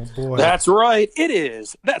 Oh, boy. That's right. It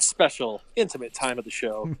is that special, intimate time of the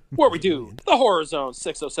show where we do the Horror Zone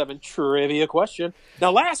 607 trivia question.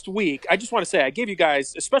 Now, last week, I just want to say, I gave you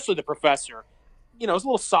guys, especially the professor, it was a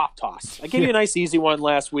little soft toss. I gave you a nice, easy one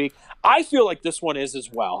last week. I feel like this one is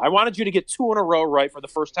as well. I wanted you to get 2 in a row right for the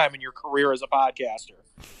first time in your career as a podcaster.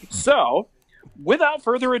 So, without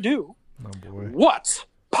further ado, what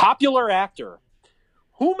popular actor,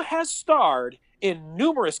 whom has starred in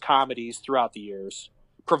numerous comedies throughout the years,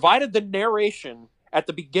 provided the narration at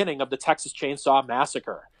the beginning of the Texas Chainsaw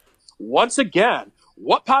Massacre? Once again,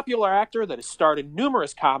 what popular actor that has starred in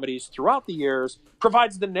numerous comedies throughout the years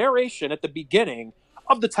provides the narration at the beginning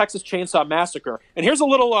of the Texas Chainsaw Massacre? And here's a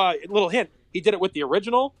little hint. He did it with the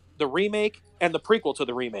original, the remake, and the prequel to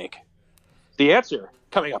the remake. The answer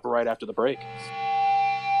coming up right after the break.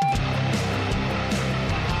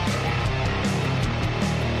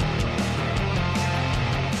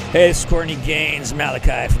 Hey, it's Courtney Gaines,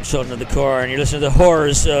 Malachi from Children of the Corn. You're listening to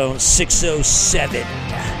Horror Zone 607.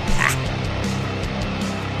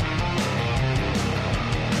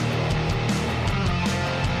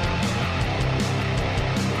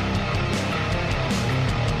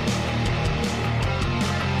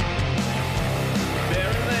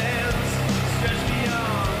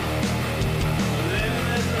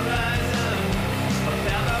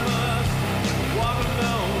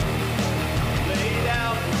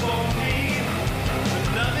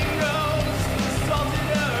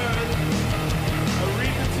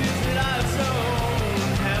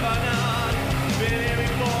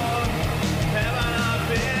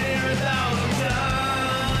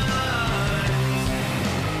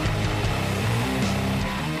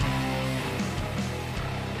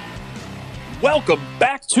 Welcome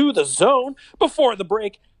back to the Zone. Before the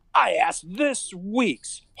break, I asked this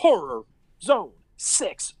week's Horror Zone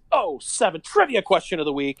 607 trivia question of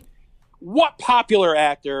the week. What popular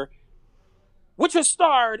actor, which has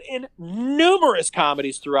starred in numerous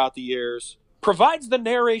comedies throughout the years, provides the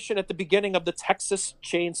narration at the beginning of the Texas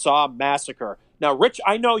Chainsaw Massacre? Now, Rich,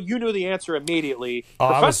 I know you knew the answer immediately.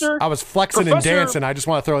 Professor, I was flexing and dancing. I just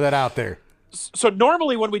want to throw that out there. So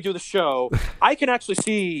normally when we do the show, I can actually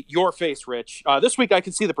see your face, Rich. This week I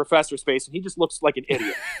can see the professor's face, and he just looks like an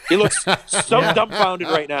idiot. He looks so dumbfounded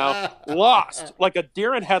right now, lost, like a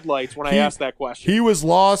deer in headlights when I asked that question. He was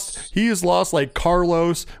lost. He is lost like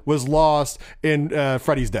Carlos was lost in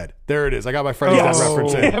Freddy's Dead. There it is. I got my Freddy's Dead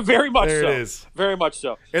reference in. Yeah, very much there so. It is. Very much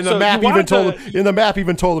so. And the So map you even wanted told to- him. In the map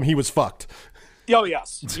even told him he was fucked. Oh,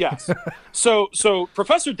 yes. So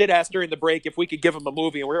Professor did ask during the break if we could give him a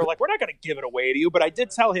movie, and we were like, we're not going to give it away to you, but I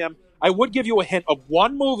did tell him I would give you a hint of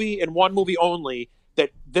one movie and one movie only that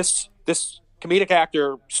this comedic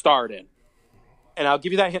actor starred in. and I'll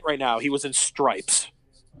give you that hint right now. He was in Stripes.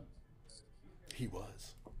 He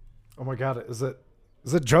was. Oh my God! Is it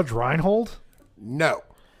Judge Reinhold? No.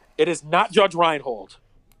 It is not Judge Reinhold.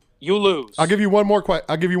 You lose. I'll give you one more.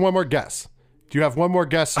 I'll give you one more guess. Do you have one more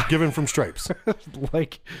guess given from Stripes?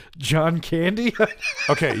 Like John Candy?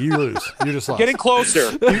 Okay, you lose. You just lost. Getting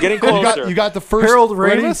closer. Getting closer. You got the first. Harold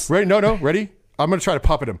ready? Ramis? Ready? No. Ready? I'm going to try to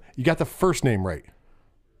puppet him. You got the first name right.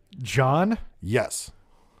 John? Yes.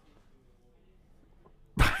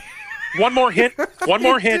 One more hint. One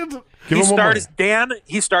more hint. Give He him one starred more. as Dan.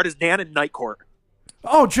 He starred as Dan in Night Court.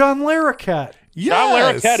 Oh, John Larroquette. Yes.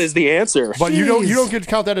 John Larroquette is the answer. But you Jeez. don't get to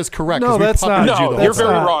count that as correct. No, 'cause we that's puppeted not- you No, the you're whole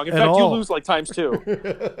very time. wrong. In at fact, you all. lose like times two.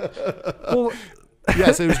 Well,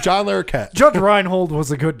 Yes, it was John Larroquette. Judge Reinhold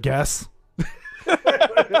was a good guess.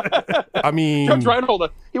 I mean, Judge Reinhold,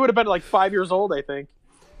 he would have been like 5 years old, I think.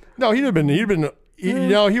 no, he would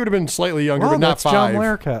have been slightly younger, Oh, but not that's John 5.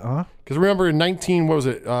 Larroquette, huh? Because remember, in 19, what was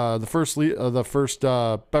it? The first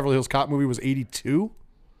Beverly Hills Cop movie was 82.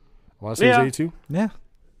 I want to say it Yeah. was 82. Yeah.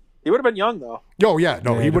 He would have been young though. Oh yeah,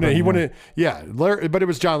 no, he he'd have wouldn't. been He young. wouldn't. Yeah, but it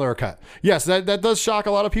was John Larroquette. Yes, that does shock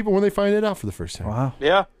a lot of people when they find it out for the first time. Wow.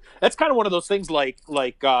 Yeah, that's kind of one of those things like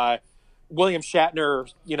William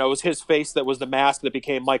Shatner. You know, it was his face that was the mask that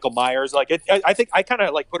became Michael Myers. Like I think I kind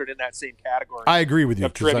of like put it in that same category. I agree with you.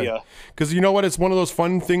 Of trivia. Because you know what? It's one of those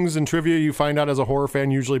fun things in trivia you find out as a horror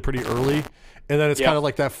fan usually pretty early. And then it's Yeah. kind of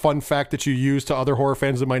like that fun fact that you use to other horror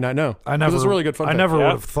fans that might not know. I never. It's a really good fun I fact. never Yeah.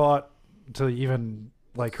 would have thought to even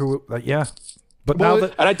like who. Yeah. But Well, now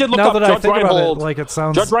that And I did look now up that I Judge think about Reinhold. it, like it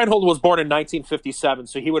sounds. Judge Reinhold was born in 1957,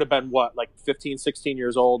 so he would have been what, like 15, 16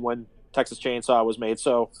 years old when Texas Chainsaw was made.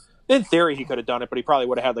 So in theory, he could have done it, but he probably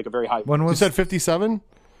would have had like a very high. when You was said 57?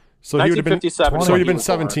 So he would have been 1957. So when he'd been he was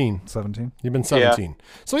born. 17. 17? He'd been 17.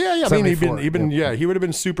 So yeah, I mean, 74, he would have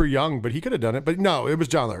been super young, but he could have done it. But no, it was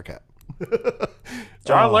John Larroquette.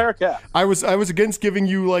 John Larroquette. I was against giving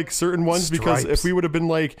you like certain ones because Stripes. if we would have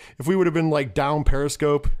been like down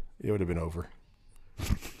Periscope, it would have been over.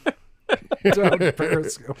 Down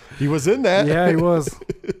Periscope. He was in that. Yeah, he was.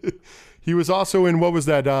 He was also in what was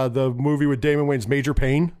that? The movie with Damon Wayans, Major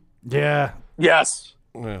Payne. Yeah. Yes.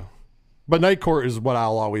 Yeah. But Night Court is what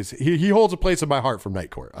I'll always. He holds a place in my heart from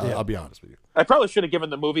Night Court. I'll be honest with you. I probably should have given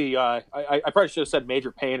the movie. I probably should have said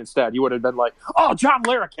Major Payne instead. You would have been like, "Oh, John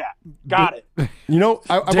Larroquette, got it." You know,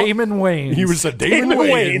 Damon Wayans. He was a Damon Damon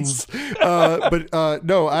Wayans. But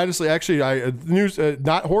no, honestly, actually, news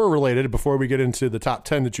not horror related. Before we get into the top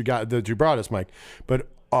 10 that you brought us, Mike, but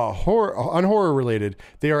horror related,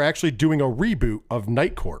 they are actually doing a reboot of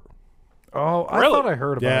Night Court. Oh, I Really? thought I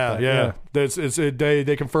heard about that. Yeah.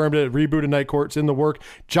 They confirmed it. Reboot of Night Court's in the work.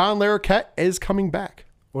 John Larroquette is coming back.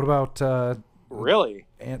 What about Really?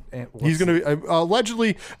 He's going to be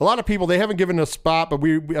allegedly. A lot of people, they haven't given a spot, but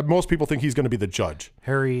most people think he's going to be the judge.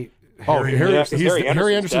 Harry? Harry Yeah, 'cause Harry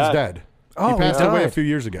Harry Anderson's Anderson's dead. Oh, he passed he away a died. few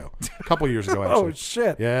years ago, a couple years ago. Actually. Oh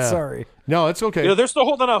shit! Yeah. Sorry. No, it's okay. You know, they're still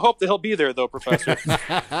holding out hope that he'll be there, though, Professor.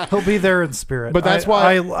 He'll be there in spirit. But that's I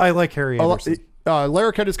why- I like Harry Anderson.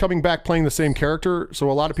 Larroquette is coming back playing the same character, so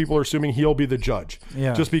a lot of people are assuming he'll be the judge.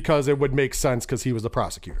 Yeah. Just because it would make sense because he was the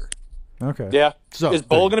prosecutor. Okay. Yeah. So, is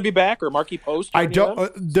Bull going to be back or Marky Post? or I any don't.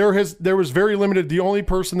 of them? There was very limited. The only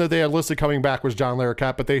person that they had listed coming back was John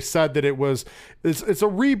Larroquette, but they said that it's a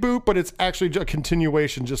reboot, but it's actually a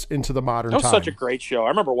continuation just into the modern That was time. such a great show. I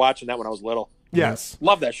remember watching that when I was little. Yes.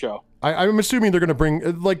 Love that show. I'm assuming they're going to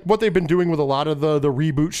bring, like what they've been doing with a lot of the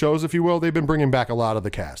reboot shows, if you will. They've been bringing back a lot of the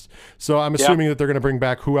cast. So I'm assuming that they're going to bring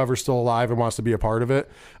back whoever's still alive and wants to be a part of it.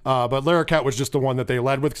 But Larroquette was just the one that they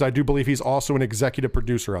led with because I do believe he's also an executive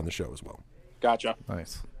producer on the show as well. Gotcha.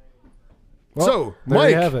 Nice. So, there Mike,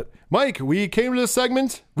 you have it. Mike, we came to this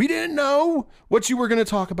segment. We didn't know what you were going to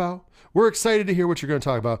talk about. We're excited to hear what you're going to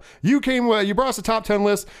talk about. You brought us a top 10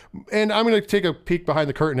 list, and I'm going to take a peek behind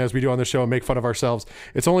the curtain as we do on the show and make fun of ourselves.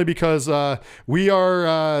 It's only because we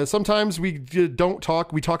are, sometimes we don't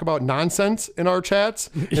talk, we talk about nonsense in our chats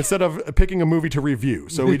instead of picking a movie to review.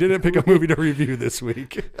 So we didn't pick a movie to review this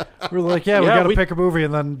week. We're like, we Yeah, got to we- pick a movie,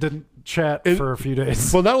 and then didn't chat for a few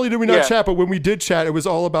days. Well, not only did we not Yeah. chat, but when we did chat, it was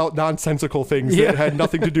all about nonsensical things that had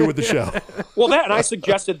nothing to do with the show. Well, that and I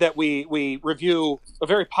suggested that we review a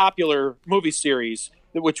very popular movie series,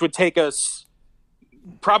 which would take us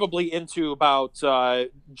probably into about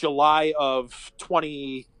July of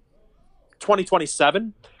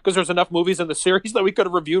 2027, because there's enough movies in the series that we could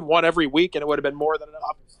have reviewed one every week, and it would have been more than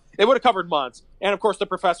enough. It would have covered months. And of course, the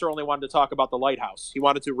professor only wanted to talk about The Lighthouse. He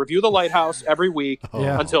wanted to review The Lighthouse every week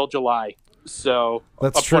Yeah. until July. So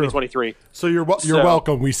That's of true. 2023. So you're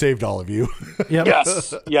welcome. We saved all of you. Yep.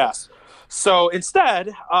 Yes, yes. So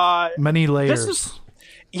instead, Many layers. this is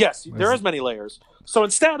yes, there is many layers. So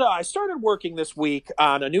instead, I started working this week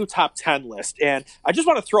on a new top 10 list, and I just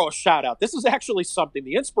want to throw a shout out. This is actually something,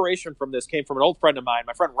 the inspiration from this came from an old friend of mine,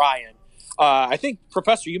 my friend Ryan. I think,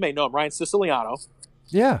 Professor, you may know him, Ryan Siciliano.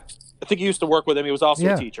 Yeah. I think you used to work with him. He was also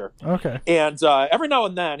a teacher. Okay. And every now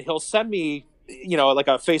and then, he'll send me, like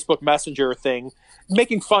a Facebook Messenger thing,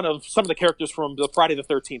 making fun of some of the characters from the Friday the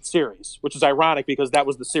 13th series, which is ironic because that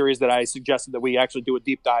was the series that I suggested that we actually do a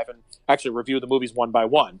deep dive and actually review the movies one by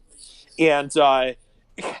one. And a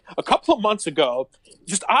couple of months ago,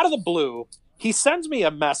 just out of the blue, he sends me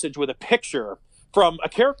a message with a picture from a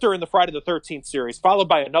character in the Friday the 13th series, followed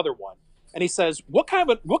by another one. And he says, what kind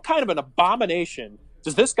of an abomination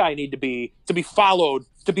does this guy need to be following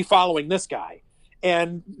this guy?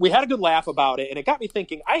 And we had a good laugh about it, and it got me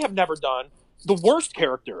thinking, I have never done the worst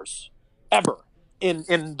characters ever in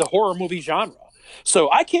the horror movie genre.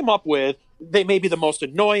 So I came up with, they may be the most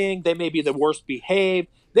annoying, they may be the worst behaved,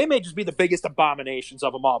 they may just be the biggest abominations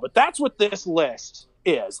of them all. But that's what this list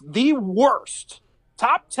is. The worst,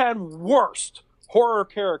 top 10 worst horror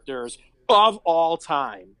characters of all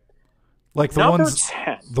time. Like the Number ones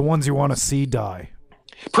 10. The ones you want to see die.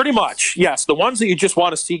 Pretty much, yes. The ones that you just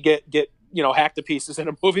want to see get hacked to pieces in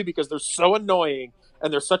a movie because they're so annoying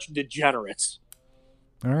and they're such degenerates.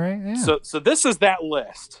 All right, yeah. So this is that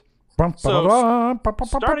list. So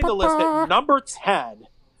starting the list at number 10,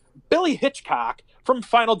 Billy Hitchcock from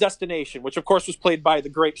Final Destination, which of course was played by the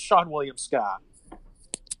great Sean William Scott.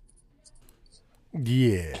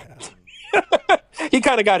 Yeah. He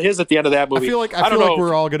kind of got his at the end of that movie. I feel like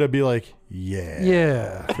we're all gonna be like,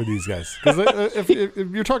 yeah, for these guys. Because if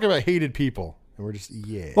you're talking about hated people, and we're just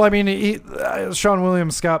Well, I mean, Sean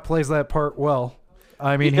William Scott plays that part well.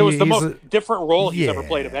 I mean, it was the most different role he's ever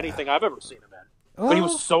played of anything I've ever seen him in. But he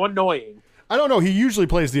was so annoying. I don't know. He usually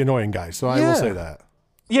plays the annoying guy, so I will say that.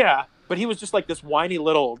 Yeah, but he was just like this whiny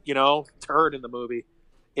little, turd in the movie.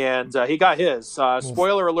 And he got his.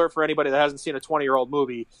 Spoiler alert for anybody that hasn't seen a 20-year-old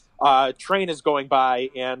movie. Train is going by,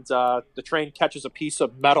 and the train catches a piece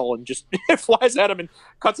of metal and just flies at him and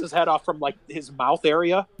cuts his head off from, like, his mouth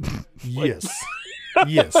area. Yes.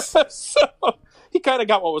 Yes. So he kind of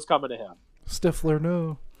got what was coming to him. Stifler,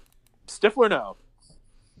 no.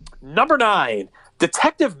 Number 9,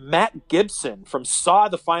 Detective Matt Gibson from Saw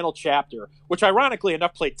the Final Chapter, which ironically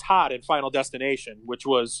enough played Todd in Final Destination, which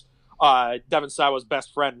was Devon Sawa's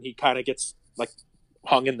best friend. He kind of gets like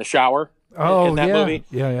hung in the shower in that movie.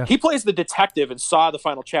 Yeah. He plays the detective in Saw the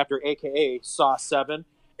Final Chapter, aka Saw 7,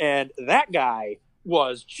 and that guy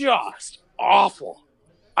was just awful.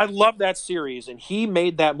 I love that series, and he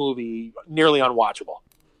made that movie nearly unwatchable.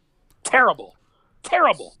 Terrible.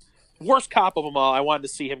 Worst cop of them all. I wanted to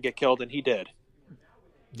see him get killed, and he did.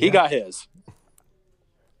 He got his.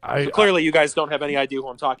 So clearly, you guys don't have any idea who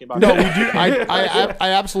I'm talking about. No, we do. I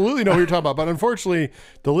absolutely know who you're talking about. But unfortunately,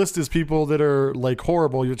 the list is people that are like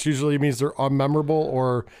horrible, which usually means they're unmemorable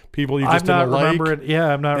or people you just didn't like. I'm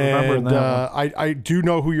not remembering that. I do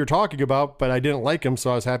know who you're talking about, but I didn't like him,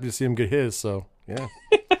 so I was happy to see him get his. So yeah,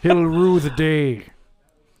 he'll rue the day.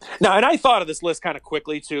 Now, and I thought of this list kind of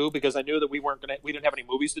quickly too, because I knew that we didn't have any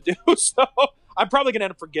movies to do. So I'm probably gonna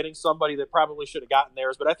end up forgetting somebody that probably should have gotten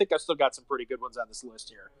theirs, but I think I've still got some pretty good ones on this list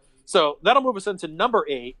here. So that'll move us into number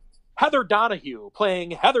 8, Heather Donahue,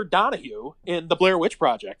 playing Heather Donahue in The Blair Witch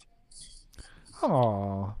Project.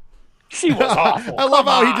 Aww. She was awful. I love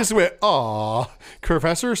how he just went, aw.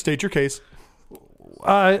 Professor, state your case.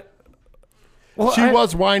 Well, she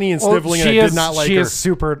was whiny and sniveling, and I did not like her. She is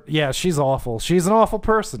super. Yeah, she's awful. She's an awful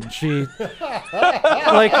person. She,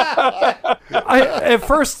 at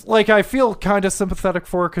first, I feel kind of sympathetic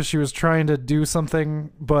for her because she was trying to do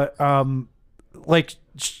something, but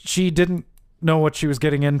she didn't know what she was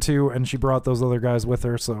getting into, and she brought those other guys with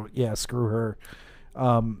her. So yeah, screw her.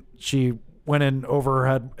 She went in over her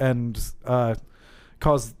head and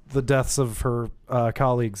caused the deaths of her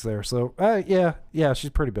colleagues there. So yeah,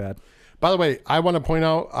 she's pretty bad. By the way, I want to point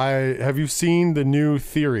out, have you seen the new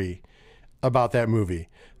theory about that movie?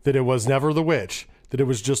 That it was never the witch, that it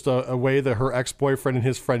was just a way that her ex-boyfriend and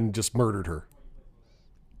his friend just murdered her.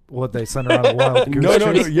 What, they sent her on a wild goose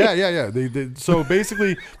No. chase? Yeah. So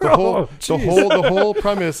basically, the whole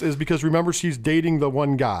premise is because remember she's dating the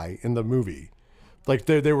one guy in the movie, like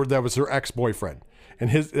that was her ex-boyfriend,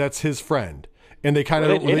 and that's his friend, and they kind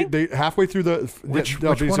of they halfway through the which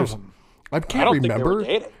one of them? I can't remember. Think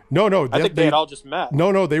they were dating. No. I think they had all just met.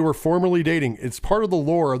 No, they were formerly dating. It's part of the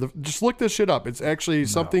lore. Just look this shit up. It's actually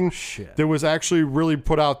something that was actually really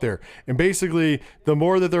put out there. And basically, the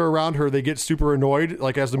more that they're around her, they get super annoyed.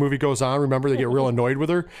 Like as the movie goes on, remember, they get real annoyed with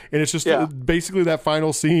her. And it's just basically that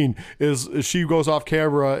final scene is she goes off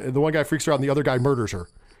camera, and the one guy freaks her out, and the other guy murders her.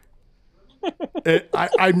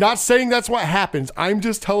 I'm not saying that's what happens. I'm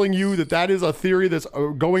just telling you that is a theory that's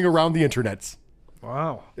going around the internets.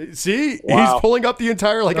 Wow. See? Wow. He's pulling up the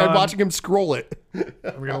entire, like I'm watching him scroll it.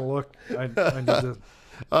 I'm gonna look. I need to.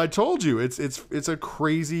 I told you, it's a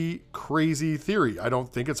crazy, crazy theory. I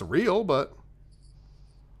don't think it's real, but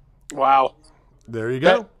Wow. there you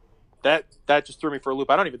go. That just threw me for a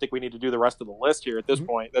loop. I don't even think we need to do the rest of the list here at this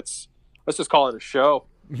point. Let's just call it a show.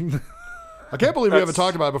 I can't believe we haven't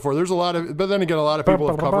talked about it before. There's a lot of, but then again, a lot of people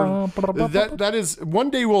have covered that is one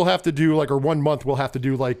day we'll have to do or 1 month we'll have to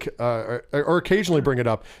do or occasionally bring it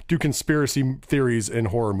up, do conspiracy theories in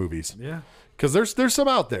horror movies. Yeah. Because there's some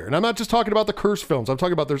out there, and I'm not just talking about the curse films. I'm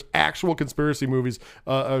talking about there's actual conspiracy movies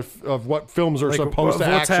of what films are supposed to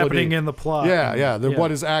what's actually happening be in the plot. Yeah.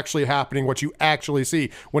 What is actually happening, what you actually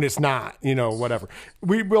see when it's not. Whatever.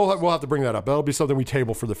 We'll have to bring that up. That'll be something we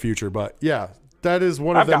table for the future. But yeah, that is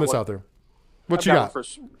one of them that's out there. What you got?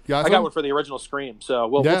 I got one for the original Scream, so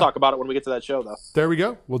we'll talk about it when we get to that show, though. There we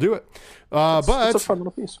go. We'll do it. It's a fun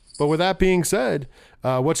little piece. But with that being said,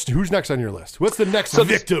 who's next on your list? What's the next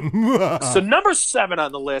victim? So number 7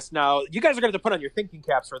 on the list. Now, you guys are going to have to put on your thinking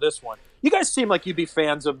caps for this one. You guys seem like you'd be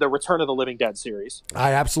fans of the Return of the Living Dead series.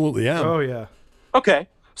 I absolutely am. Oh yeah. Okay,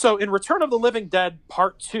 so in Return of the Living Dead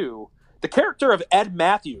Part 2, the character of Ed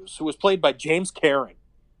Matthews, who was played by James Karen.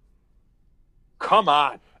 Come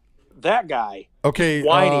on. That guy. Okay.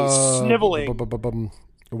 Whiny, sniveling.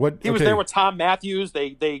 What? He was there with Tom Matthews. They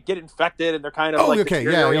get infected and they're kind of okay.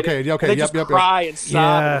 They just cry and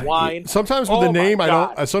sob and whine. Sometimes with the name I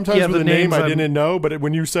don't. Sometimes with the name I didn't know, but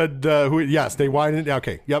when you said who, yes, they whine.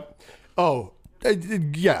 Okay. Yep. Oh,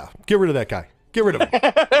 yeah. Get rid of that guy. Get rid of him.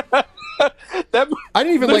 I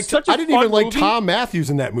didn't even like Tom Matthews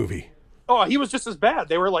in that movie. Oh, he was just as bad.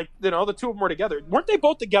 They were like, the two of them were together. Weren't they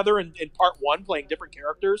both together in Part 1 playing different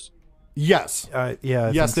characters? Yes.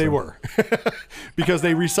 Yes, they were. Because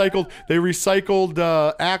they recycled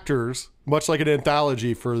actors, much like an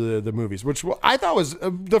anthology for the movies, which I thought was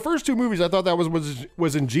the first 2 movies. I thought that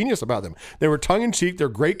was ingenious about them. They were tongue in cheek. They're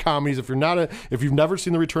great comedies. If you've never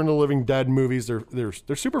seen the Return of the Living Dead movies, they're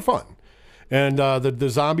super fun. And the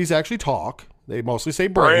zombies actually talk. They mostly say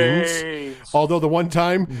brains. Although the one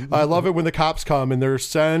time, I love it when the cops come and they're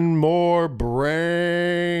send more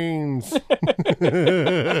brains.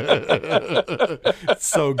 It's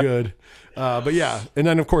so good. But yeah, and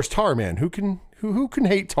then of course Tarman. Who can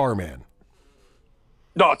hate Tarman?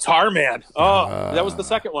 No, Tarman. Oh, that was the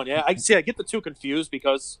second one. Yeah, I get the 2 confused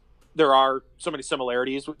because there are so many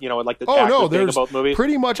similarities, like the thing of both movies.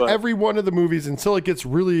 Pretty much every one of the movies until it gets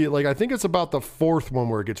really, I think it's about the 4th one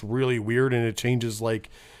where it gets really weird and it changes,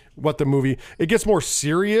 what the movie, it gets more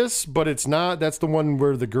serious, but it's not. That's the one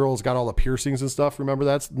where the girl's got all the piercings and stuff. Remember,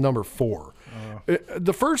 that's number 4.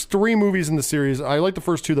 The first 3 movies in the series, I like the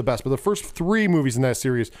first 2 the best, but the first 3 movies in that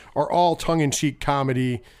series are all tongue-in-cheek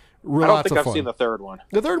comedy. I don't think I've seen the 3rd one.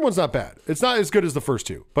 The 3rd one's not bad. It's not as good as the first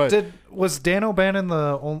 2. But was Dan O'Bannon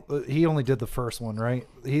he only did the first one, right?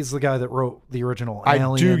 He's the guy that wrote the original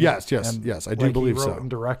Alien. Yes, I do believe he wrote so.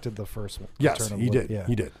 And directed the first one. Yes, he did. Yeah.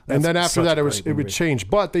 He did. And then after that, it would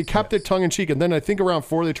change. But they kept it tongue in cheek. And then I think around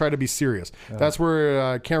 4 they tried to be serious. That's where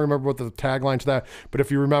I can't remember what the tagline to that. But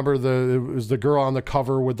if you remember, it was the girl on the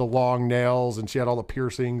cover with the long nails and she had all the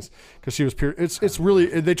piercings because she was It's really,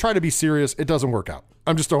 they try to be serious. It doesn't work out.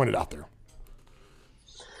 I'm just throwing it out there.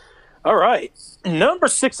 All right. Number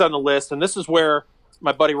 6 on the list, and this is where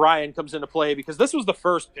my buddy Ryan comes into play because this was the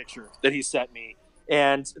first picture that he sent me.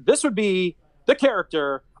 And this would be the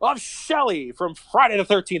character of Shelly from Friday the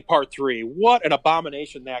 13th Part 3. What an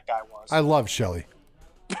abomination that guy was. I love Shelly.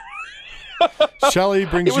 Shelly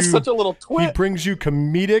brings such a little twit. He brings you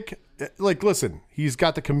comedic, listen, he's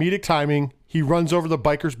got the comedic timing. He runs over the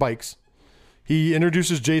bikers' bikes. He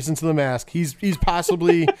introduces Jason to the mask. He's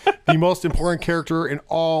possibly the most important character in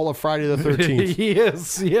all of Friday the 13th. He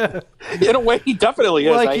is, yeah. In a way, he definitely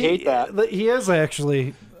is. I hate that. He is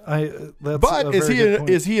actually. But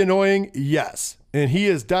is he annoying? Yes. And he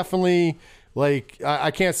is definitely,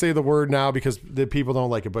 I can't say the word now because the people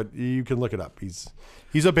don't like it, but you can look it up.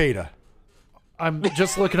 He's a beta. I'm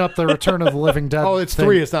just looking up the Return of the Living Dead. Oh, it's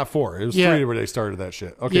 3. It's not 4. It was 3 where they started that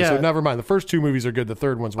shit. Okay, so never mind. The first 2 movies are good. The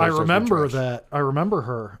 3rd one's worse. I remember that. I remember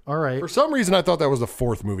her. All right. For some reason, I thought that was the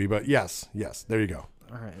 4th movie, but yes. There you go.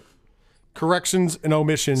 All right. Corrections and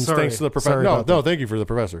omissions. Thanks to the professor. No, thank you for the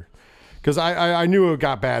professor. Because I knew it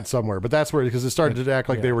got bad somewhere, but that's where because it started to act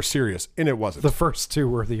like they were serious, and it wasn't. The first 2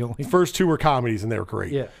 were the only. First 2 were comedies, and they were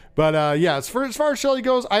great. Yeah. But as far as Shelley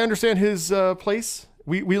goes, I understand his place.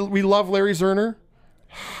 We love Larry Zerner.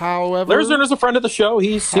 However, Larry is a friend of the show.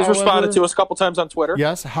 He's responded to us a couple times on Twitter.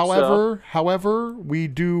 Yes. However, we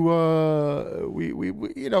do. We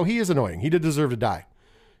you know, he is annoying. He did deserve to die.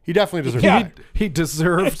 He definitely deserved to die. He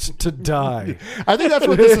deserved to die. I think that's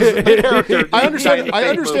what this is. I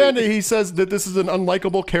understand that he says that this is an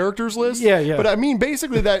unlikable characters list. Yeah. But I mean,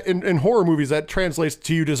 basically, that in horror movies, that translates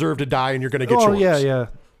to you deserve to die and you're going to get yours. Yeah.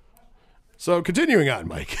 So continuing on,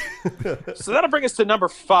 Mike. So that'll bring us to number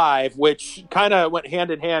 5, which kind of went hand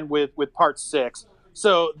in hand with part 6.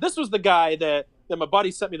 So this was the guy that my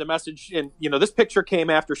buddy sent me the message, and this picture came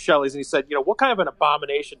after Shelley's, and he said, what kind of an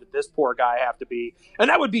abomination did this poor guy have to be? And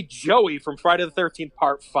that would be Joey from Friday the 13th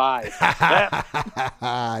Part 5.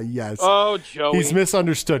 Yes. Oh, Joey. He's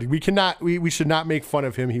misunderstood. We should not make fun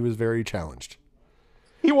of him. He was very challenged.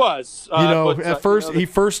 He was.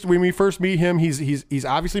 When we first meet him, he's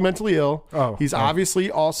obviously mentally ill. He's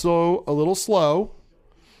obviously also a little slow.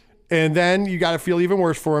 And then you got to feel even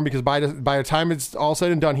worse for him because by the time it's all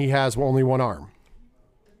said and done, he has only one arm.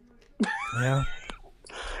 Yeah.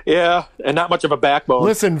 Yeah, and not much of a backbone.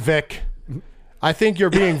 Listen, Vic, I think you're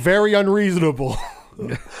being very unreasonable.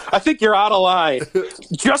 I think you're out of line.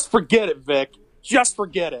 Just forget it, Vic. Just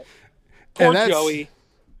forget it. Poor Joey.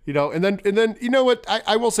 And then you know what?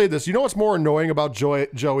 I will say this. You know what's more annoying about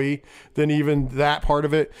Joey than even that part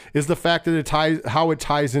of it is the fact that how it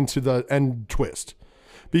ties into the end twist.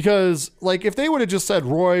 Because, like, if they would have just said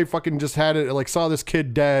Roy fucking just had it, like, saw this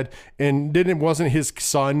kid dead and wasn't his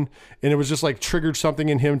son, and it was just, like, triggered something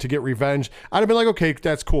in him to get revenge, I'd have been like, okay,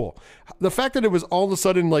 that's cool. The fact that it was all of a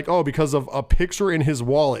sudden, like, because of a picture in his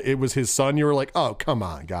wallet, it was his son, you were like, oh, come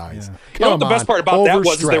on, guys. Yeah. You know what the best part about that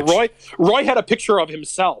was that Roy had a picture of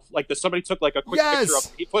himself. Like, somebody took, like, a quick picture of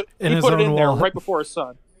him. He put it in there right before his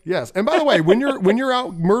son. Yes, and by the way, when you're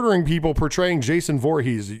out murdering people portraying Jason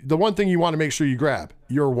Voorhees, the one thing you want to make sure you grab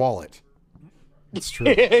your wallet. It's true.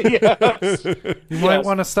 Yes. You might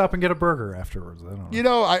want to stop and get a burger afterwards. I don't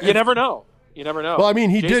know. You never know. You never know. Well, I mean,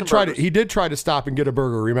 he did try to stop and get a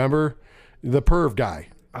burger. Remember, the perv guy.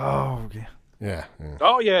 Oh yeah.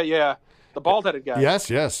 Oh yeah. The bald-headed guy.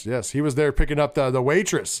 Yes. He was there picking up the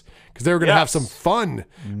waitress because they were going to have some fun,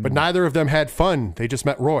 but neither of them had fun. They just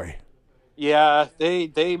met Roy. Yeah, they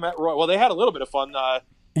met Roy. Well, they had a little bit of fun.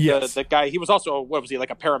 Yes. The guy, he was also, what was he, like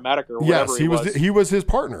a paramedic or whatever he was? Yes, he was his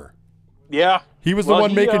partner. Yeah. He was the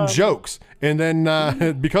one making jokes. And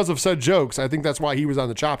then because of said jokes, I think that's why he was on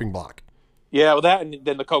the chopping block. Yeah, well, that and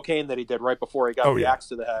then the cocaine that he did right before he got the axe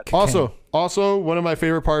to the head. Also, one of my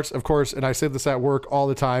favorite parts, of course, and I say this at work all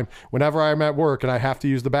the time, whenever I'm at work and I have to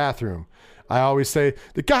use the bathroom, I always say,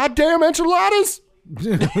 the goddamn enchiladas!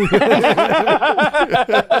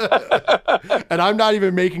 And I'm not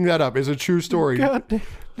even making that up. It's a true story. The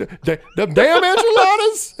damn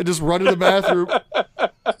enchiladas! And just run to the bathroom.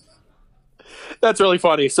 That's really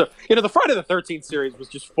funny. So, the Friday the 13th series was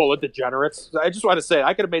just full of degenerates. I just want to say,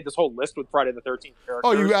 I could have made this whole list with Friday the 13th characters.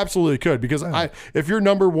 Oh, you absolutely could. Because if your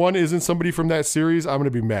number one isn't somebody from that series, I'm going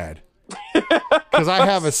to be mad. Because I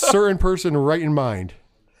have a certain person right in mind.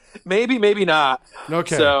 Maybe not.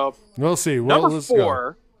 Okay. So we'll see. Number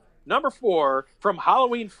 4 from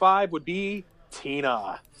Halloween 5 would be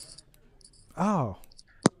Tina. Oh,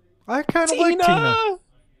 I kind of like Tina.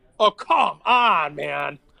 Oh, come on,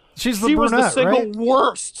 man. She brunette, was the single right?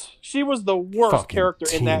 worst. She was the worst Fucking character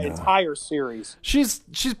in that Tina. entire series. She's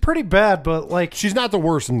pretty bad, but like she's not the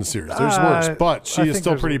worst in the series. There's worse, but she is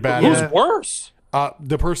still pretty bad. Who's worse?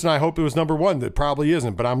 The person I hope it was number one that probably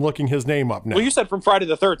isn't, but I'm looking his name up now. Well, you said from Friday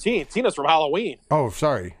the 13th. Tina's from Halloween. Oh,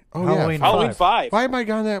 sorry. Oh, Halloween yeah. Halloween 5. Why am I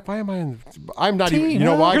on that? Why am I in? I'm not Tina. even. You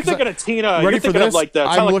know why? You're thinking of Tina. Ready You're thinking for this? of like the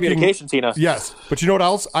telecommunication Tina. Yes, but you know what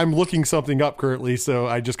else? I'm looking something up currently, so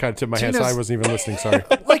I just kind of tipped my hand, so I wasn't even listening. Sorry.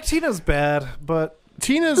 Like Tina's bad, but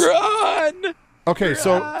Tina's Run. Okay,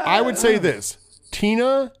 so I would say this: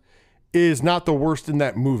 Tina is not the worst in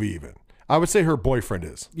that movie. Even I would say her boyfriend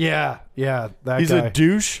is. yeah, that He's guy. a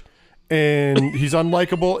douche, and he's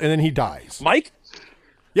unlikable, and then he dies. Mike?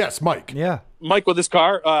 Yes, Mike. Yeah. Mike with his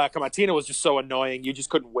car. Come on, Tina was just so annoying. You just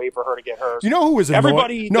couldn't wait for her to get hers. You know who was annoying?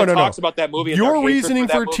 Everybody talks about that movie. And Your their hatred reasoning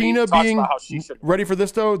for for that movie Tina talks being about how she should. ready for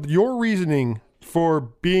this though. Your reasoning for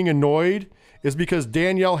being annoyed is because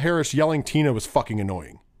Danielle Harris yelling Tina was fucking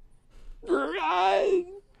annoying.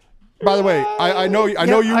 By the way, I know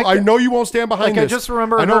you won't stand behind this. I just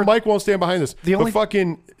remember. I know Mike won't stand behind this. Only but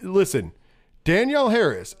fucking listen, Danielle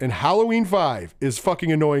Harris in Halloween 5 is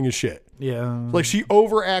fucking annoying as shit. Yeah. Like she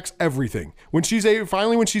overacts everything. When she's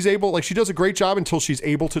able, like she does a great job until she's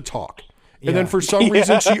able to talk. And then for some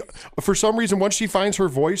reason, once she finds her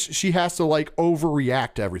voice, she has to like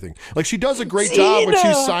overreact to everything. Like she does a great job when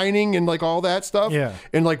she's signing and like all that stuff,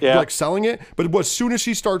 and like selling it. But as soon as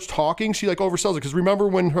she starts talking, she like oversells it. Because remember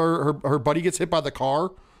when her buddy gets hit by the car?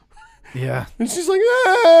 Yeah, and she's like,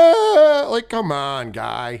 ah! Like, come on,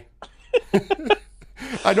 guy.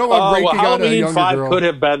 I know I'm breaking on a younger 5 girl. could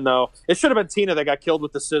have been though. It should have been Tina that got killed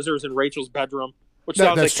with the scissors in Rachel's bedroom. Which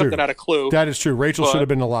sounds like something out of Clue. That is true. Rachel should have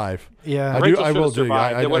been alive. Yeah, I will do.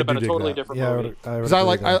 It would have been a totally different movie. Because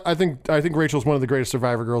I think Rachel's one of the greatest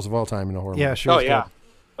Survivor girls of all time in a horror movie. Yeah, she was good.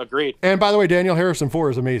 Agreed. And by the way, Danielle Harris in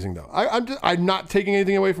 4 is amazing, though. I'm not taking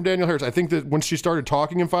anything away from Danielle Harris. I think that when she started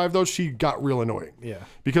talking in 5, though, she got real annoying. Yeah,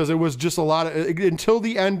 because it was just a lot of until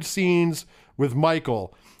the end scenes with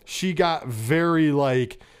Michael, she got very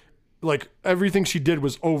like everything she did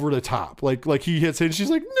was over the top. Like he hits it and she's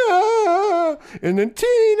like, no, and then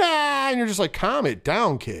Tina, and you're just like, calm it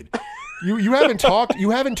down, kid. You haven't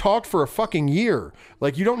talked for a fucking year.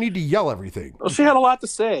 Like you don't need to yell everything. Well, she had a lot to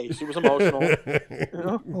say. She was emotional.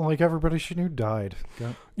 Well, like everybody she knew died.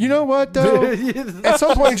 Yeah. You know what though? At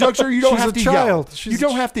some point, Jokester, you don't have to yell. You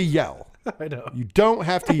don't have to yell. I know. You don't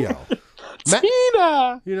have to yell.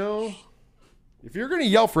 Tina, you know. If you're going to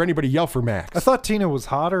yell for anybody, yell for Max. I thought Tina was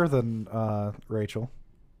hotter than Rachel.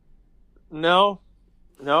 No,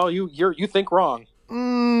 you think wrong.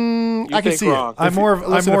 I can see wrong. it. I'm more of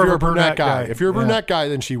a brunette guy. guy. If you're a brunette guy,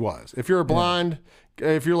 then she was. If you're a blonde,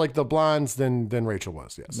 if you're like the blondes, then Rachel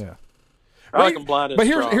was. Yes. Yeah. I like them blonde. But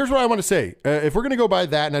here's what I want to say. If we're going to go by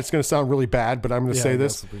that, and that's going to sound really bad, but I'm going to say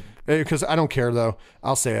this because I don't care though.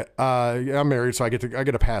 I'll say it. I'm married, so I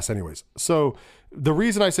get a pass anyways. So the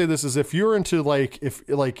reason I say this is if you're into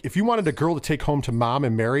if you wanted a girl to take home to mom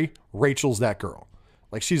and marry, Rachel's that girl.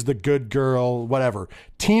 Like she's the good girl, whatever.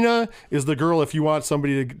 Tina is the girl if you want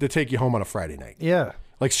somebody to take you home on a Friday night. Yeah.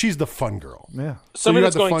 Like she's the fun girl. Yeah. Somebody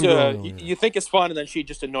that's going to you think it's fun and then she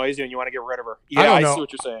just annoys you and you want to get rid of her. Yeah, I see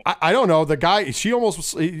what you're saying. I don't know. The guy, she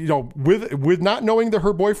almost, with not knowing that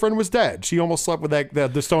her boyfriend was dead, she almost slept with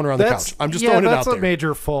the stoner on the couch. I'm just throwing it out there. That's a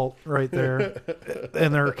major fault right there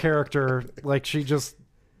in her character. Like she just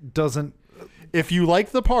doesn't. If you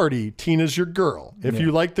like the party, Tina's your girl. If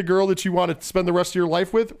you like the girl that you want to spend the rest of your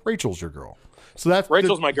life with, Rachel's your girl. So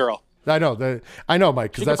Rachel's my girl. I know,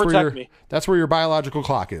 Mike, because that's where your biological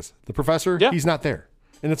clock is. The professor, he's not there,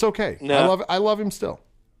 and it's okay. No. I love him still.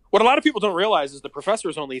 What a lot of people don't realize is the professor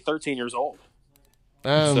is only 13 years old.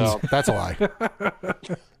 That's a lie.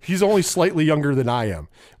 He's only slightly younger than I am,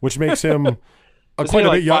 which makes him quite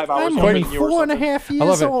a bit younger. I'm only 4.5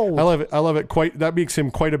 years old. I love it. That makes him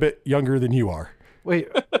quite a bit younger than you are. Wait.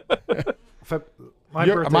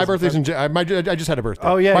 My birthday's in I just had a birthday.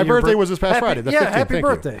 Oh yeah, my birthday was this past Friday. The 15th. Happy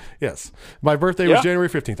birthday. Yes, my birthday was January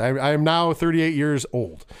 15th. I am now 38 years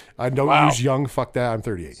old. I don't use young. Fuck that. I'm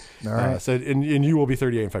 38. All right. And you will be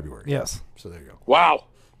 38 in February. Yes. So there you go. Wow,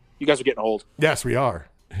 you guys are getting old. Yes, we are.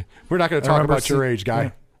 We're not going to talk about your age,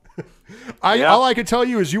 guy. Yeah. All I can tell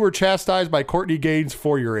you is you were chastised by Courtney Gaines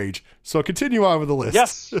for your age. So continue on with the list.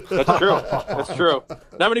 Yes, that's true. That's true.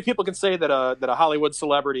 Not many people can say that a Hollywood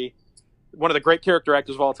celebrity, one of the great character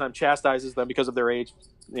actors of all time, chastises them because of their age.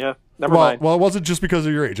 Yeah, never mind. Well, it wasn't just because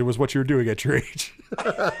of your age. It was what you were doing at your age.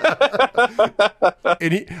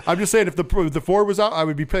 I'm just saying, if the 4 was out, I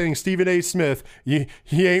would be playing Stephen A. Smith. He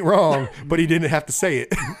ain't wrong, but he didn't have to say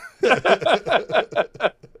it.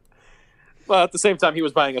 Well, at the same time, he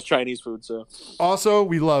was buying us Chinese food. So also,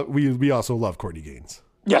 we also love Courtney Gaines.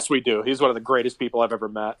 Yes, we do. He's one of the greatest people I've ever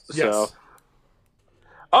met. Yes. So.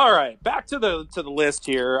 All right, back to the list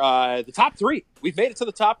here. The top 3. We've made it to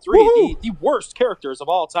the top 3, the worst characters of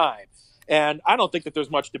all time. And I don't think that there's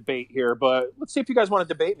much debate here, but let's see if you guys want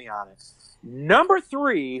to debate me on it. Number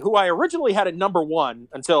 3, who I originally had at number 1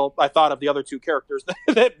 until I thought of the other 2 characters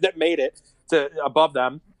that made it to above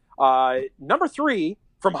them. Number 3,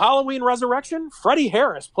 from Halloween Resurrection, Freddie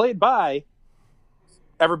Harris, played by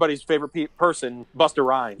everybody's favorite person, Busta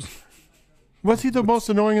Rhymes. Was he the most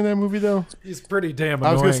annoying in that movie, though? He's pretty damn annoying.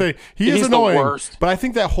 I was going to say, he's annoying, the worst. But I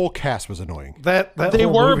think that whole cast was annoying. They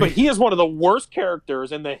were, but he is one of the worst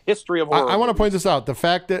characters in the history of horror. I want to point this out. The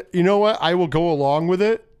fact that, you know what, I will go along with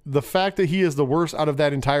it. The fact that he is the worst out of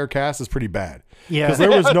that entire cast is pretty bad. Yeah. Because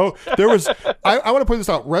I want to point this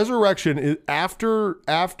out. Resurrection is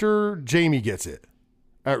after Jamie gets it.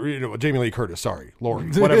 Jamie Lee Curtis, sorry,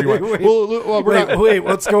 Laurie, whatever you want. Wait,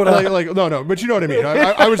 what's going on? No, but you know what I mean.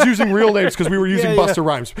 I was using real names because we were using Busta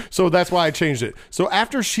Rhymes, so that's why I changed it. So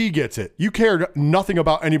after she gets it, you cared nothing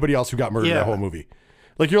about anybody else who got murdered in that whole movie.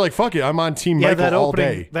 Like you're like, fuck it, I'm on Team Michael that all opening,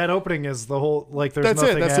 day. That opening is the whole like. There's That's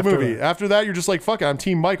nothing it. That's the after movie. that. After that, you're just like, fuck it, I'm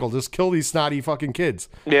Team Michael. Just kill these snotty fucking kids.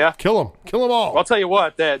 Yeah. Kill them all. Well, I'll tell you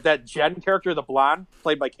what, that Jen character, the blonde,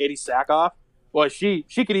 played by Katie Sackhoff, well, she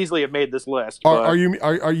could easily have made this list. Are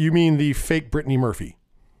you mean the fake Brittany Murphy?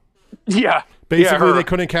 Yeah. Basically, her. they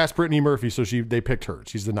couldn't cast Brittany Murphy, so they picked her.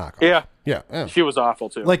 She's the knockoff. Yeah. Yeah. She was awful,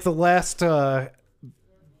 too. Like the last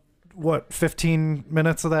 15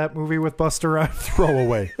 minutes of that movie with Buster Rhymes. Throw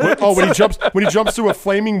away. When he jumps through a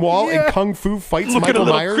flaming wall and kung fu fights Looking Michael a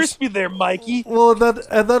little Myers. crispy there, Mikey. Well,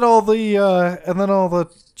 and then all the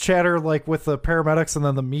chatter like with the paramedics and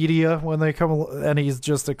then the media when they come and he's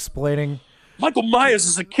just explaining. Michael Myers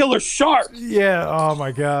is a killer shark. Yeah. Oh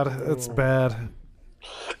my God, it's bad.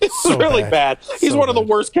 It's So really bad. bad. He's So one of the bad.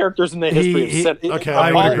 worst characters in the history of cinema. Okay,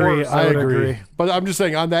 I would agree. I agree. But I'm just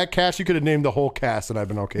saying, on that cast, you could have named the whole cast, and I've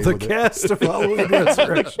been okay The with cast of Halloween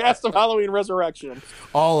Resurrection. Cast of Halloween Resurrection. it.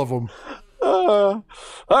 All of them. All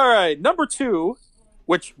right, number 2,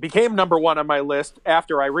 which became number 1 on my list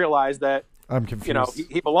after I realized that I'm confused. you know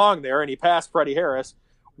he belonged there and he passed Freddie Harris,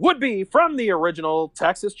 would be from the original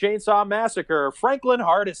Texas Chainsaw Massacre, Franklin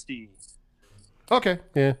Hardesty. Okay,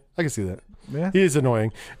 yeah, I can see that. Yeah. He is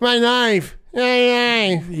annoying. My knife.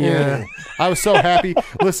 Yeah. I was so happy.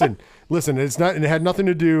 Listen. It's not. It had nothing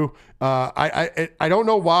to do. I don't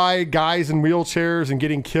know why guys in wheelchairs and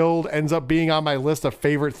getting killed ends up being on my list of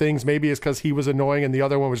favorite things. Maybe it's because he was annoying and the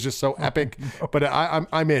other one was just so epic. But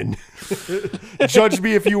I'm in. Judge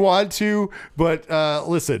me if you want to. But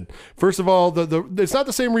listen. First of all, it's not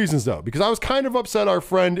the same reasons though, because I was kind of upset. Our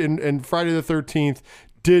friend in Friday the 13th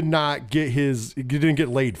didn't get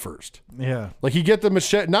laid first. Yeah. Like he get the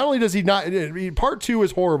machete. Not only does he not, part 2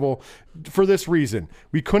 is horrible for this reason.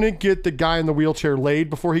 We couldn't get the guy in the wheelchair laid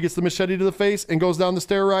before he gets the machete to the face and goes down the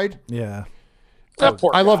stair ride. Yeah.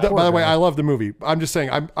 I love that. By the way, I love the movie. I'm just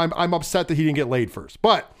saying, I'm upset that he didn't get laid first.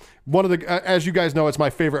 But one of the, as you guys know, it's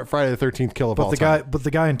my favorite Friday the 13th kill of all time. But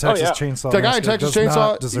the guy in Texas yeah. Chainsaw. The guy in Massacre Texas does Chainsaw,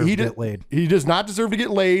 not deserve he to get laid. He does not deserve to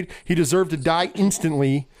get laid. He deserved to die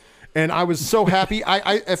instantly. And I was so happy.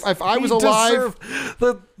 If I was alive,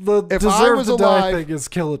 The If I was deserve to die alive- thing is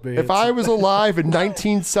killing me. if I was alive in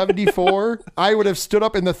 1974, I would have stood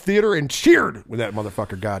up in the theater and cheered when that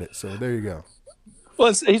motherfucker got it. So there you go.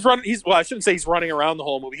 Well, he's running. Well, I shouldn't say he's running around the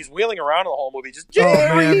whole movie. He's wheeling around the whole movie. Just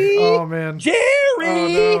Jerry, Oh man. Jerry,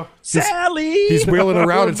 Oh, no. Sally. He's wheeling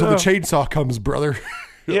around until no. the chainsaw comes, brother.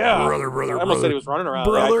 yeah, brother. I almost said he was running around.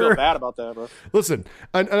 Yeah, I Brother. feel bad about that, bro. Listen,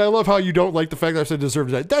 and I love how you don't like the fact that I said deserve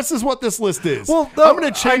to die. This is what this list is. Well, no, I'm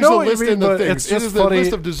going to I change know the what you list mean, in the but things. it's It just is the funny.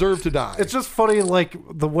 list of deserve to die. It's just funny, like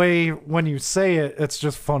the way when you say it, it's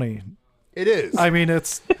just funny. It is. I mean,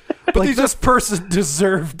 it's like these this person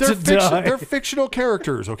deserved to die. They're fictional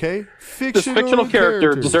characters, okay? This fictional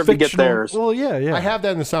character deserved to get Fictional- theirs. Well, yeah. I have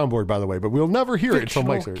that in the soundboard, by the way, but we'll never hear it until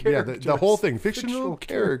Mike's Fictional here. Yeah, the characters. whole thing. Fictional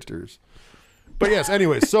characters. But yes,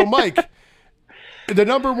 anyways, so Mike, the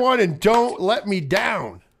number 1 and Don't Let Me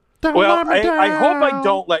Down. Well, I hope I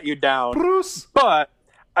don't let you down, Bruce. but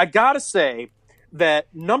I gotta say that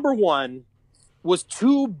number 1 was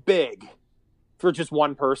too big for just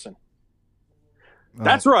one person.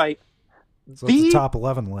 That's right. So it's the- the top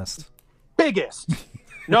 11 list. Biggest.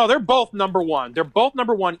 No, they're both number 1. They're both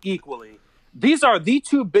number 1 equally. These are the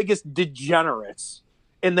 2 biggest degenerates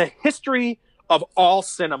in the history of all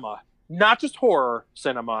cinema, not just horror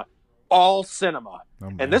cinema, all cinema.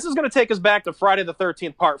 And this is going to take us back to Friday the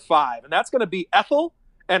 13th, part 5. And that's going to be Ethel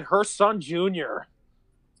and her son, Junior.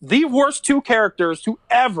 The worst 2 characters to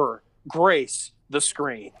ever grace the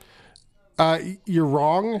screen. You're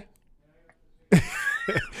wrong.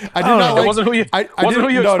 I did know. not That like, wasn't who you- I wasn't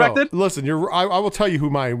who you no, expected? No. Listen, I will tell you who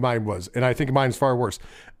mine was, and I think mine's far worse.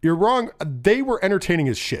 You're wrong. They were entertaining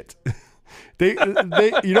as shit. They,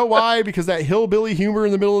 you know why? Because that hillbilly humor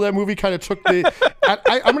in the middle of that movie kind of took the.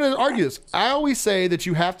 I'm going to argue this. I always say that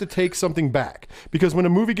you have to take something back because when a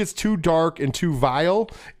movie gets too dark and too vile,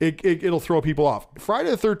 it'll throw people off.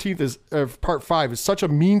 Friday the 13th is part 5 is such a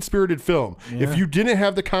mean-spirited film. Yeah. If you didn't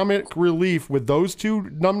have the comic relief with those 2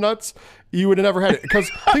 numbnuts, you would have never had it. Because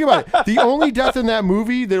think about it, the only death in that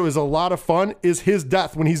movie that was a lot of fun is his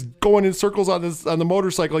death when he's going in circles on the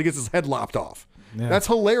motorcycle. He gets his head lopped off. Yeah. That's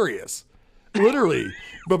hilarious. Literally,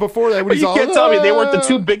 but before that, when you can't tell me they weren't the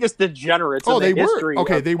 2 biggest degenerates in the history.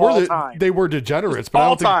 Okay, of they all were. time. They were degenerates,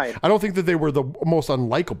 but I don't think that they were the most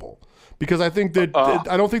unlikable. Because I think that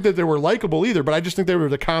I don't think that they were likable either. But I just think they were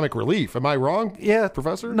the comic relief. Am I wrong? Yeah,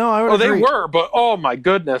 Professor. No, I would agree. They were, but oh my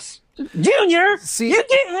goodness, Junior, See, you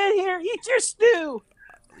get in here, eat your stew.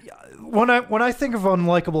 when I think of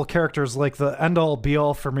unlikable characters, like the end all be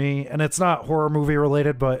all for me, and it's not horror movie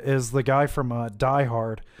related, but is the guy from Die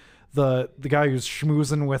Hard, the guy who's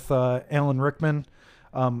schmoozing with Alan Rickman,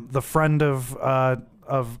 the friend of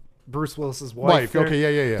Bruce Willis's wife.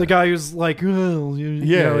 Okay, yeah. The guy who's like, he's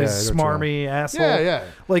smarmy asshole. Yeah.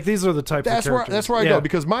 Like these are the types of characters. That's where I go,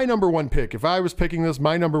 because my number one pick, if I was picking this,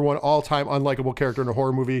 my number one all-time unlikable character in a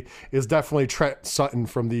horror movie is definitely Trent Sutton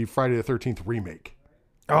from the Friday the 13th remake.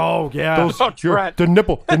 Oh yeah,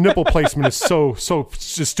 the nipple placement is so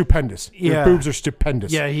stupendous. Yeah. Your boobs are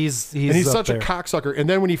stupendous. Yeah, he's such a cocksucker. And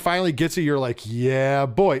then when he finally gets it, you're like, yeah,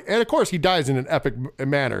 boy. And of course, he dies in an epic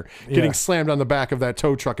manner, getting slammed on the back of that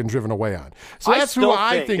tow truck and driven away on. So that's who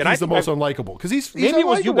I think he's the most unlikable, because he's maybe it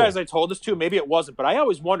was you unlikable. guys I told this to, maybe it wasn't, but I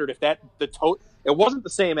always wondered if it wasn't the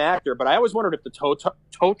same actor, but I always wondered if the tow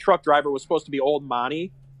truck driver was supposed to be Old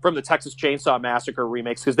Monty from the Texas Chainsaw Massacre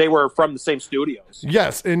remakes, because they were from the same studios.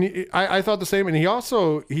 Yes, and I thought the same. And he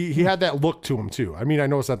also he had that look to him too. I mean, I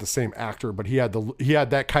know it's not the same actor, but he had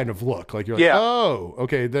that kind of look. Like you're like, oh,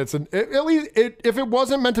 okay, that's at least if it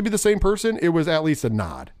wasn't meant to be the same person, it was at least a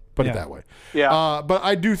nod. Put it that way. Yeah. But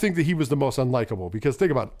I do think that he was the most unlikable, because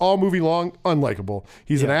think about it, all movie long, unlikable.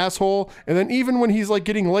 He's an asshole. And then even when he's like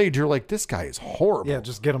getting laid, you're like, this guy is horrible. Yeah,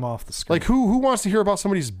 just get him off the screen. Like who wants to hear about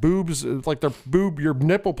somebody's boobs? Like your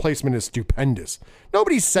nipple placement is stupendous.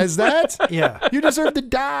 Nobody says that. Yeah. You deserve to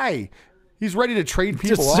die. He's ready to trade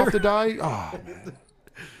people off to die. Oh, man.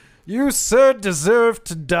 You, sir, deserve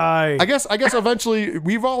to die. I guess eventually,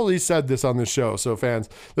 we've already said this on this show, so fans,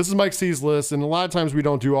 this is Mike C's list, and a lot of times we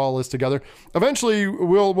don't do all lists together. Eventually,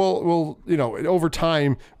 we'll over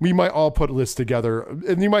time, we might all put lists together,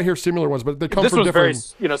 and you might hear similar ones, but they come from different.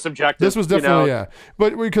 This was very, subjective. This was definitely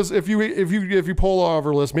but because if you pull all of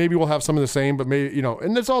our list, maybe we'll have some of the same, but maybe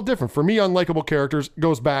and it's all different. For me, unlikable characters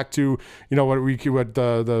goes back to what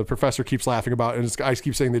the professor keeps laughing about, and I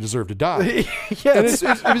keep saying they deserve to die.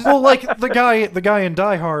 Well, like the guy in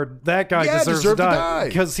Die Hard, that guy deserves to die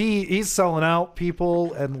because he's selling out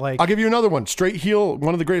people, and like I'll give you another one, straight heel,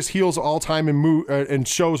 one of the greatest heels of all time in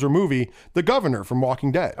shows or movie, the Governor from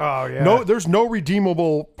Walking Dead. Oh yeah, there's no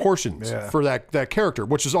redeemable portions for that character,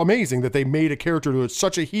 which is amazing that they made a character who is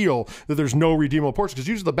such a heel that there's no redeemable portion, because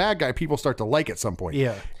usually the bad guy people start to like at some point.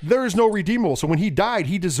 Yeah, there is no redeemable, so when he died,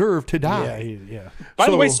 he deserved to die. Yeah. By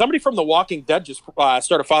the way, somebody from The Walking Dead just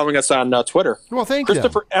started following us on Twitter. Well, thank you,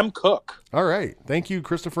 Christopher M. Cook. All right. Thank you,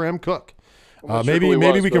 Christopher M. Cook. Maybe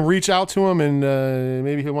we can reach out to him, and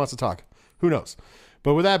maybe he wants to talk. Who knows?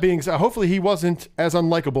 But with that being said, hopefully he wasn't as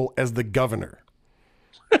unlikable as the Governor.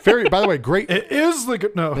 By the way, great. It is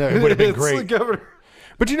the no. Yeah, it would have been great. The Governor.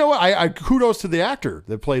 But you know what? I kudos to the actor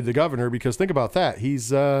that played the Governor, because think about that. He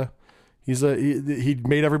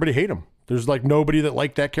made everybody hate him. There's like nobody that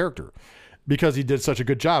liked that character because he did such a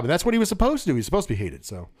good job, and that's what he was supposed to do. He's supposed to be hated.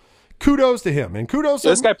 So kudos to him, and kudos.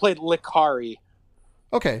 This guy played Licari.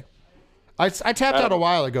 Okay, I tapped out a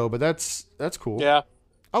while ago, but that's cool. Yeah,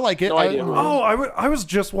 I like it. No idea. I was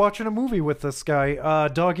just watching a movie with this guy,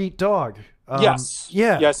 Dog Eat Dog. Yes,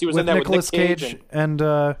 he was in there Nicolas with Nick Cage and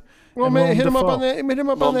hit him up on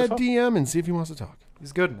that DM and see if he wants to talk.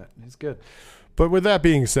 He's good in it. He's good. But with that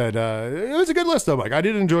being said, it was a good list, though, Mike. I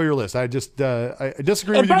did enjoy your list. I just I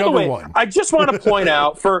disagree and with you, by the number way, one. I just want to point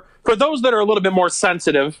out, for those that are a little bit more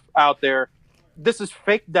sensitive out there, this is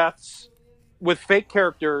fake deaths with fake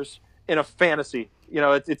characters in a fantasy.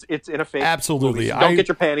 It's in a fake absolutely. movie. So don't get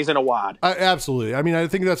your panties in a wad. Absolutely. I mean, I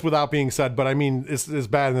think that's without being said, but I mean, it's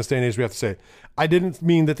bad in this day and age. We have to say it. I didn't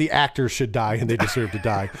mean that the actors should die and they deserve to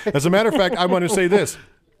die. As a matter of fact, I want to say this.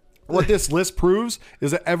 What this list proves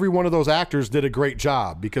is that every one of those actors did a great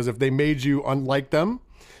job, because if they made you unlike them,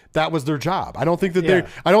 that was their job. I don't think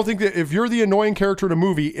that if you're the annoying character in a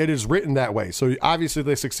movie, it is written that way. So obviously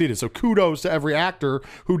they succeeded. So kudos to every actor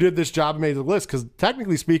who did this job and made the list, because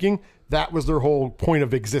technically speaking, that was their whole point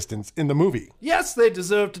of existence in the movie. Yes, they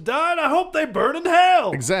deserve to die, and I hope they burn in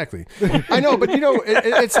hell. Exactly. I know, but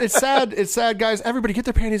it's sad. It's sad, guys. Everybody get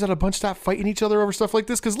their panties out of a bunch, stop fighting each other over stuff like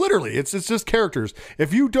this, because literally, it's just characters.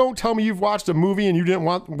 If you don't tell me you've watched a movie and you didn't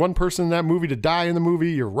want one person in that movie to die in the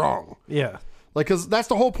movie, you're wrong. Yeah. Like, because that's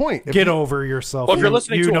the whole point. Get over yourself. Well, if you're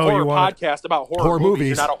listening to a horror podcast about horror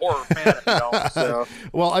movies, you're not a horror fan. So.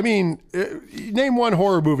 Well, I mean, name one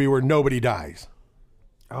horror movie where nobody dies.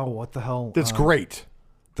 Oh, what the hell? That's great.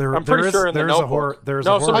 I'm pretty sure in the Notebook. There's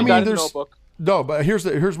a horror. I mean, there's Notebook. No, but here's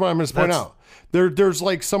what I'm going to point out. There's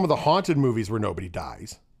like some of the haunted movies where nobody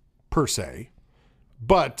dies, per se.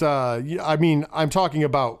 But I mean, I'm talking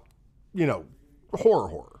about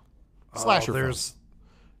horror, slasher. There's.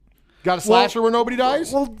 Got a slasher where nobody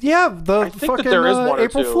dies? Well, yeah, the I think fucking that there is one or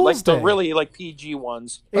April two, Fool's like the Day. really like PG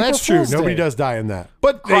ones. Well, that's true. Fool's Nobody Day. does die in that.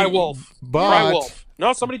 But Cry Wolf. But Cry Wolf.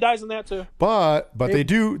 No, somebody dies in that too. But they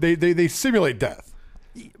do. They simulate death.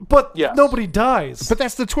 But Yes. nobody dies. But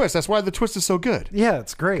that's the twist. That's why the twist is so good. yeah,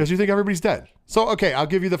 it's great. Because you think everybody's dead. So, okay, I'll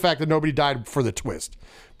give you the fact that nobody died for the twist.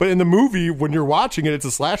 But in the movie, when you're watching it, it's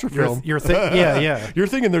a slasher film. You're yeah. You're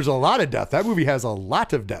thinking there's a lot of death. That movie has a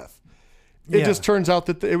lot of death. It Yeah. just turns out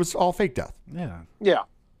that it was all fake death. Yeah. Yeah.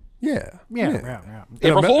 Yeah.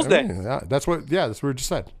 April Fool's Day. That's what we just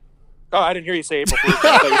said. Oh, I didn't hear you say April Fool's Day.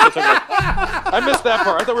 I thought you were talking about- I missed that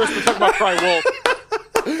part. I thought we were supposed to talk about Cry Wolf.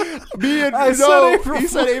 He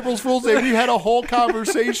said April Fool's Day. We had a whole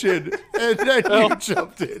conversation, and then you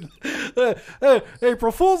jumped in.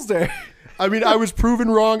 April Fool's Day. I mean, I was proven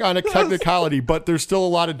wrong on a technicality, but there's still a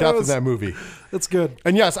lot of death in that movie. That's good.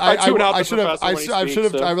 And yes, I tune out the should have. professor I when he should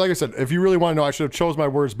have. speaks, so. Like I said, if you really want to know, I should have chose my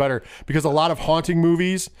words better because a lot of haunting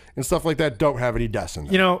movies and stuff like that don't have any deaths in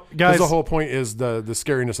them. You know, 'Cause guys, the whole point is the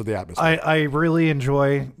scariness of the atmosphere. I really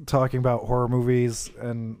enjoy talking about horror movies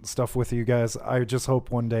and stuff with you guys. I just hope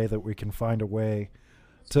one day that we can find a way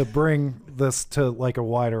to bring this to like a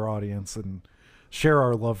wider audience and share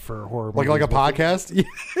our love for horror movies. like a with podcast.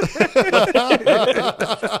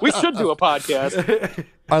 We should do a podcast.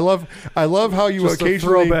 I love how you Just a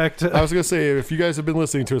occasionally. throwback to- I was gonna say, if you guys have been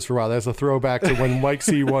listening to us for a while, that's a throwback to when Mike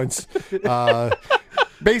C once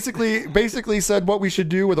basically said what we should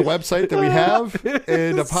do with a website that we have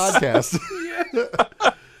and a podcast.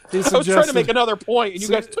 He I was trying to suggested- make another point, and you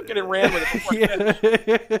guys took it and ran with it. Before I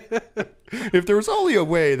finished. If there was only a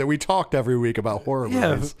way that we talked every week about horror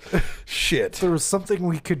Yeah. movies, shit, there was something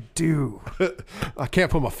we could do. I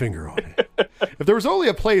can't put my finger on it. If there was only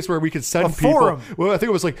a place where we could send A people, forum. well, I think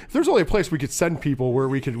it was like if there's only a place we could send people where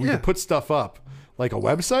we could put stuff up, like a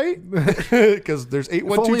website, because there's If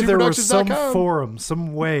only there was some 812productions.com. forum,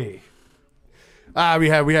 some way. We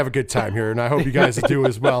have a good time here, and I hope you guys do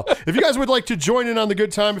as well. If you guys would like to join in on the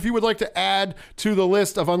good time, if you would like to add to the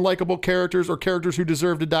list of unlikable characters or characters who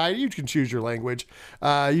deserve to die, you can choose your language.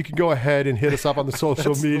 You can go ahead and hit us up on the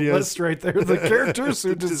social media. List right there. The characters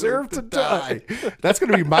who deserve to die. That's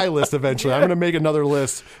going to be my list eventually. I'm going to make another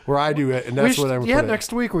list where I do it, and that's what I'm. Yeah,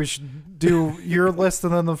 next week we should do your list,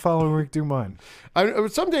 and then the following week do mine.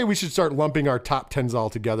 Someday we should start lumping our top 10s all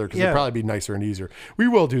together because Yeah. it'd probably be nicer and easier. We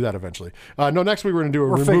will do that eventually. No, next week we're going to do a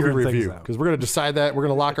movie figuring things review out. because we're going to decide that. We're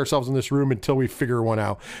going to lock ourselves in this room until we figure one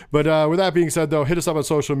out. But with that being said, though, hit us up on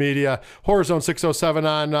social media. Horror Zone 607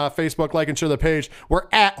 on Facebook. Like and share the page. We're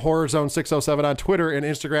at Horror Zone 607 on Twitter and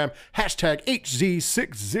Instagram. Hashtag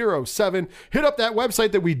HZ607. Hit up that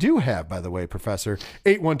website that we do have, by the way, Professor,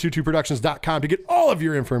 8122productions.com to get all of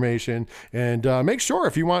your information. And make sure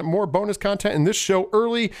if you want more bonus content in this show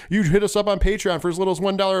early, you hit us up on Patreon for as little as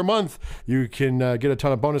 $1 a month. You can get a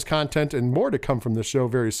ton of bonus content and more to come from the show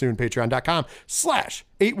very soon.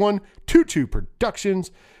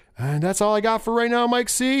 Patreon.com/8122productions. And that's all I got for right now, Mike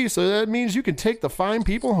C. So that means you can take the fine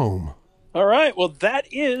people home. All right. Well, that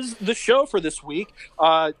is the show for this week.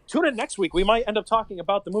 Tune in next week. We might end up talking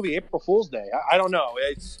about the movie April Fool's Day. I don't know.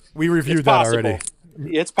 We reviewed It's that possible. already.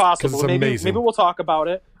 It's possible. 'Cause it's amazing. Maybe we'll talk about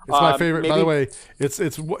it. It's my favorite. By the way,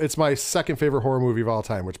 it's my second favorite horror movie of all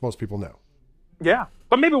time, which most people know. Yeah,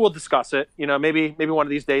 but maybe we'll discuss it. You know, maybe one of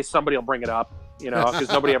these days somebody will bring it up. You know, because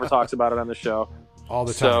nobody ever talks about it on the show All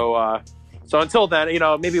the time. So until then, you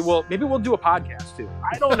know, maybe we'll do a podcast too.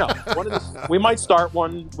 I don't know. We might start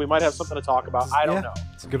one. We might have something to talk about. I don't know.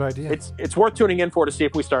 It's a good idea. It's worth tuning in for to see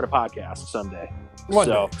if we start a podcast someday. One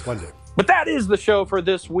So- day. But that is the show for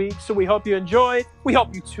this week. So we hope you enjoyed. We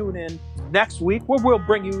hope you tune in next week where we'll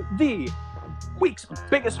bring you the week's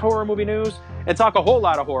biggest horror movie news and talk a whole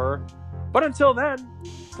lot of horror. But until then,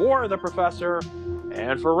 for the Professor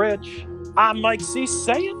and for Rich, I'm Mike C.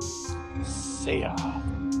 saying, see ya.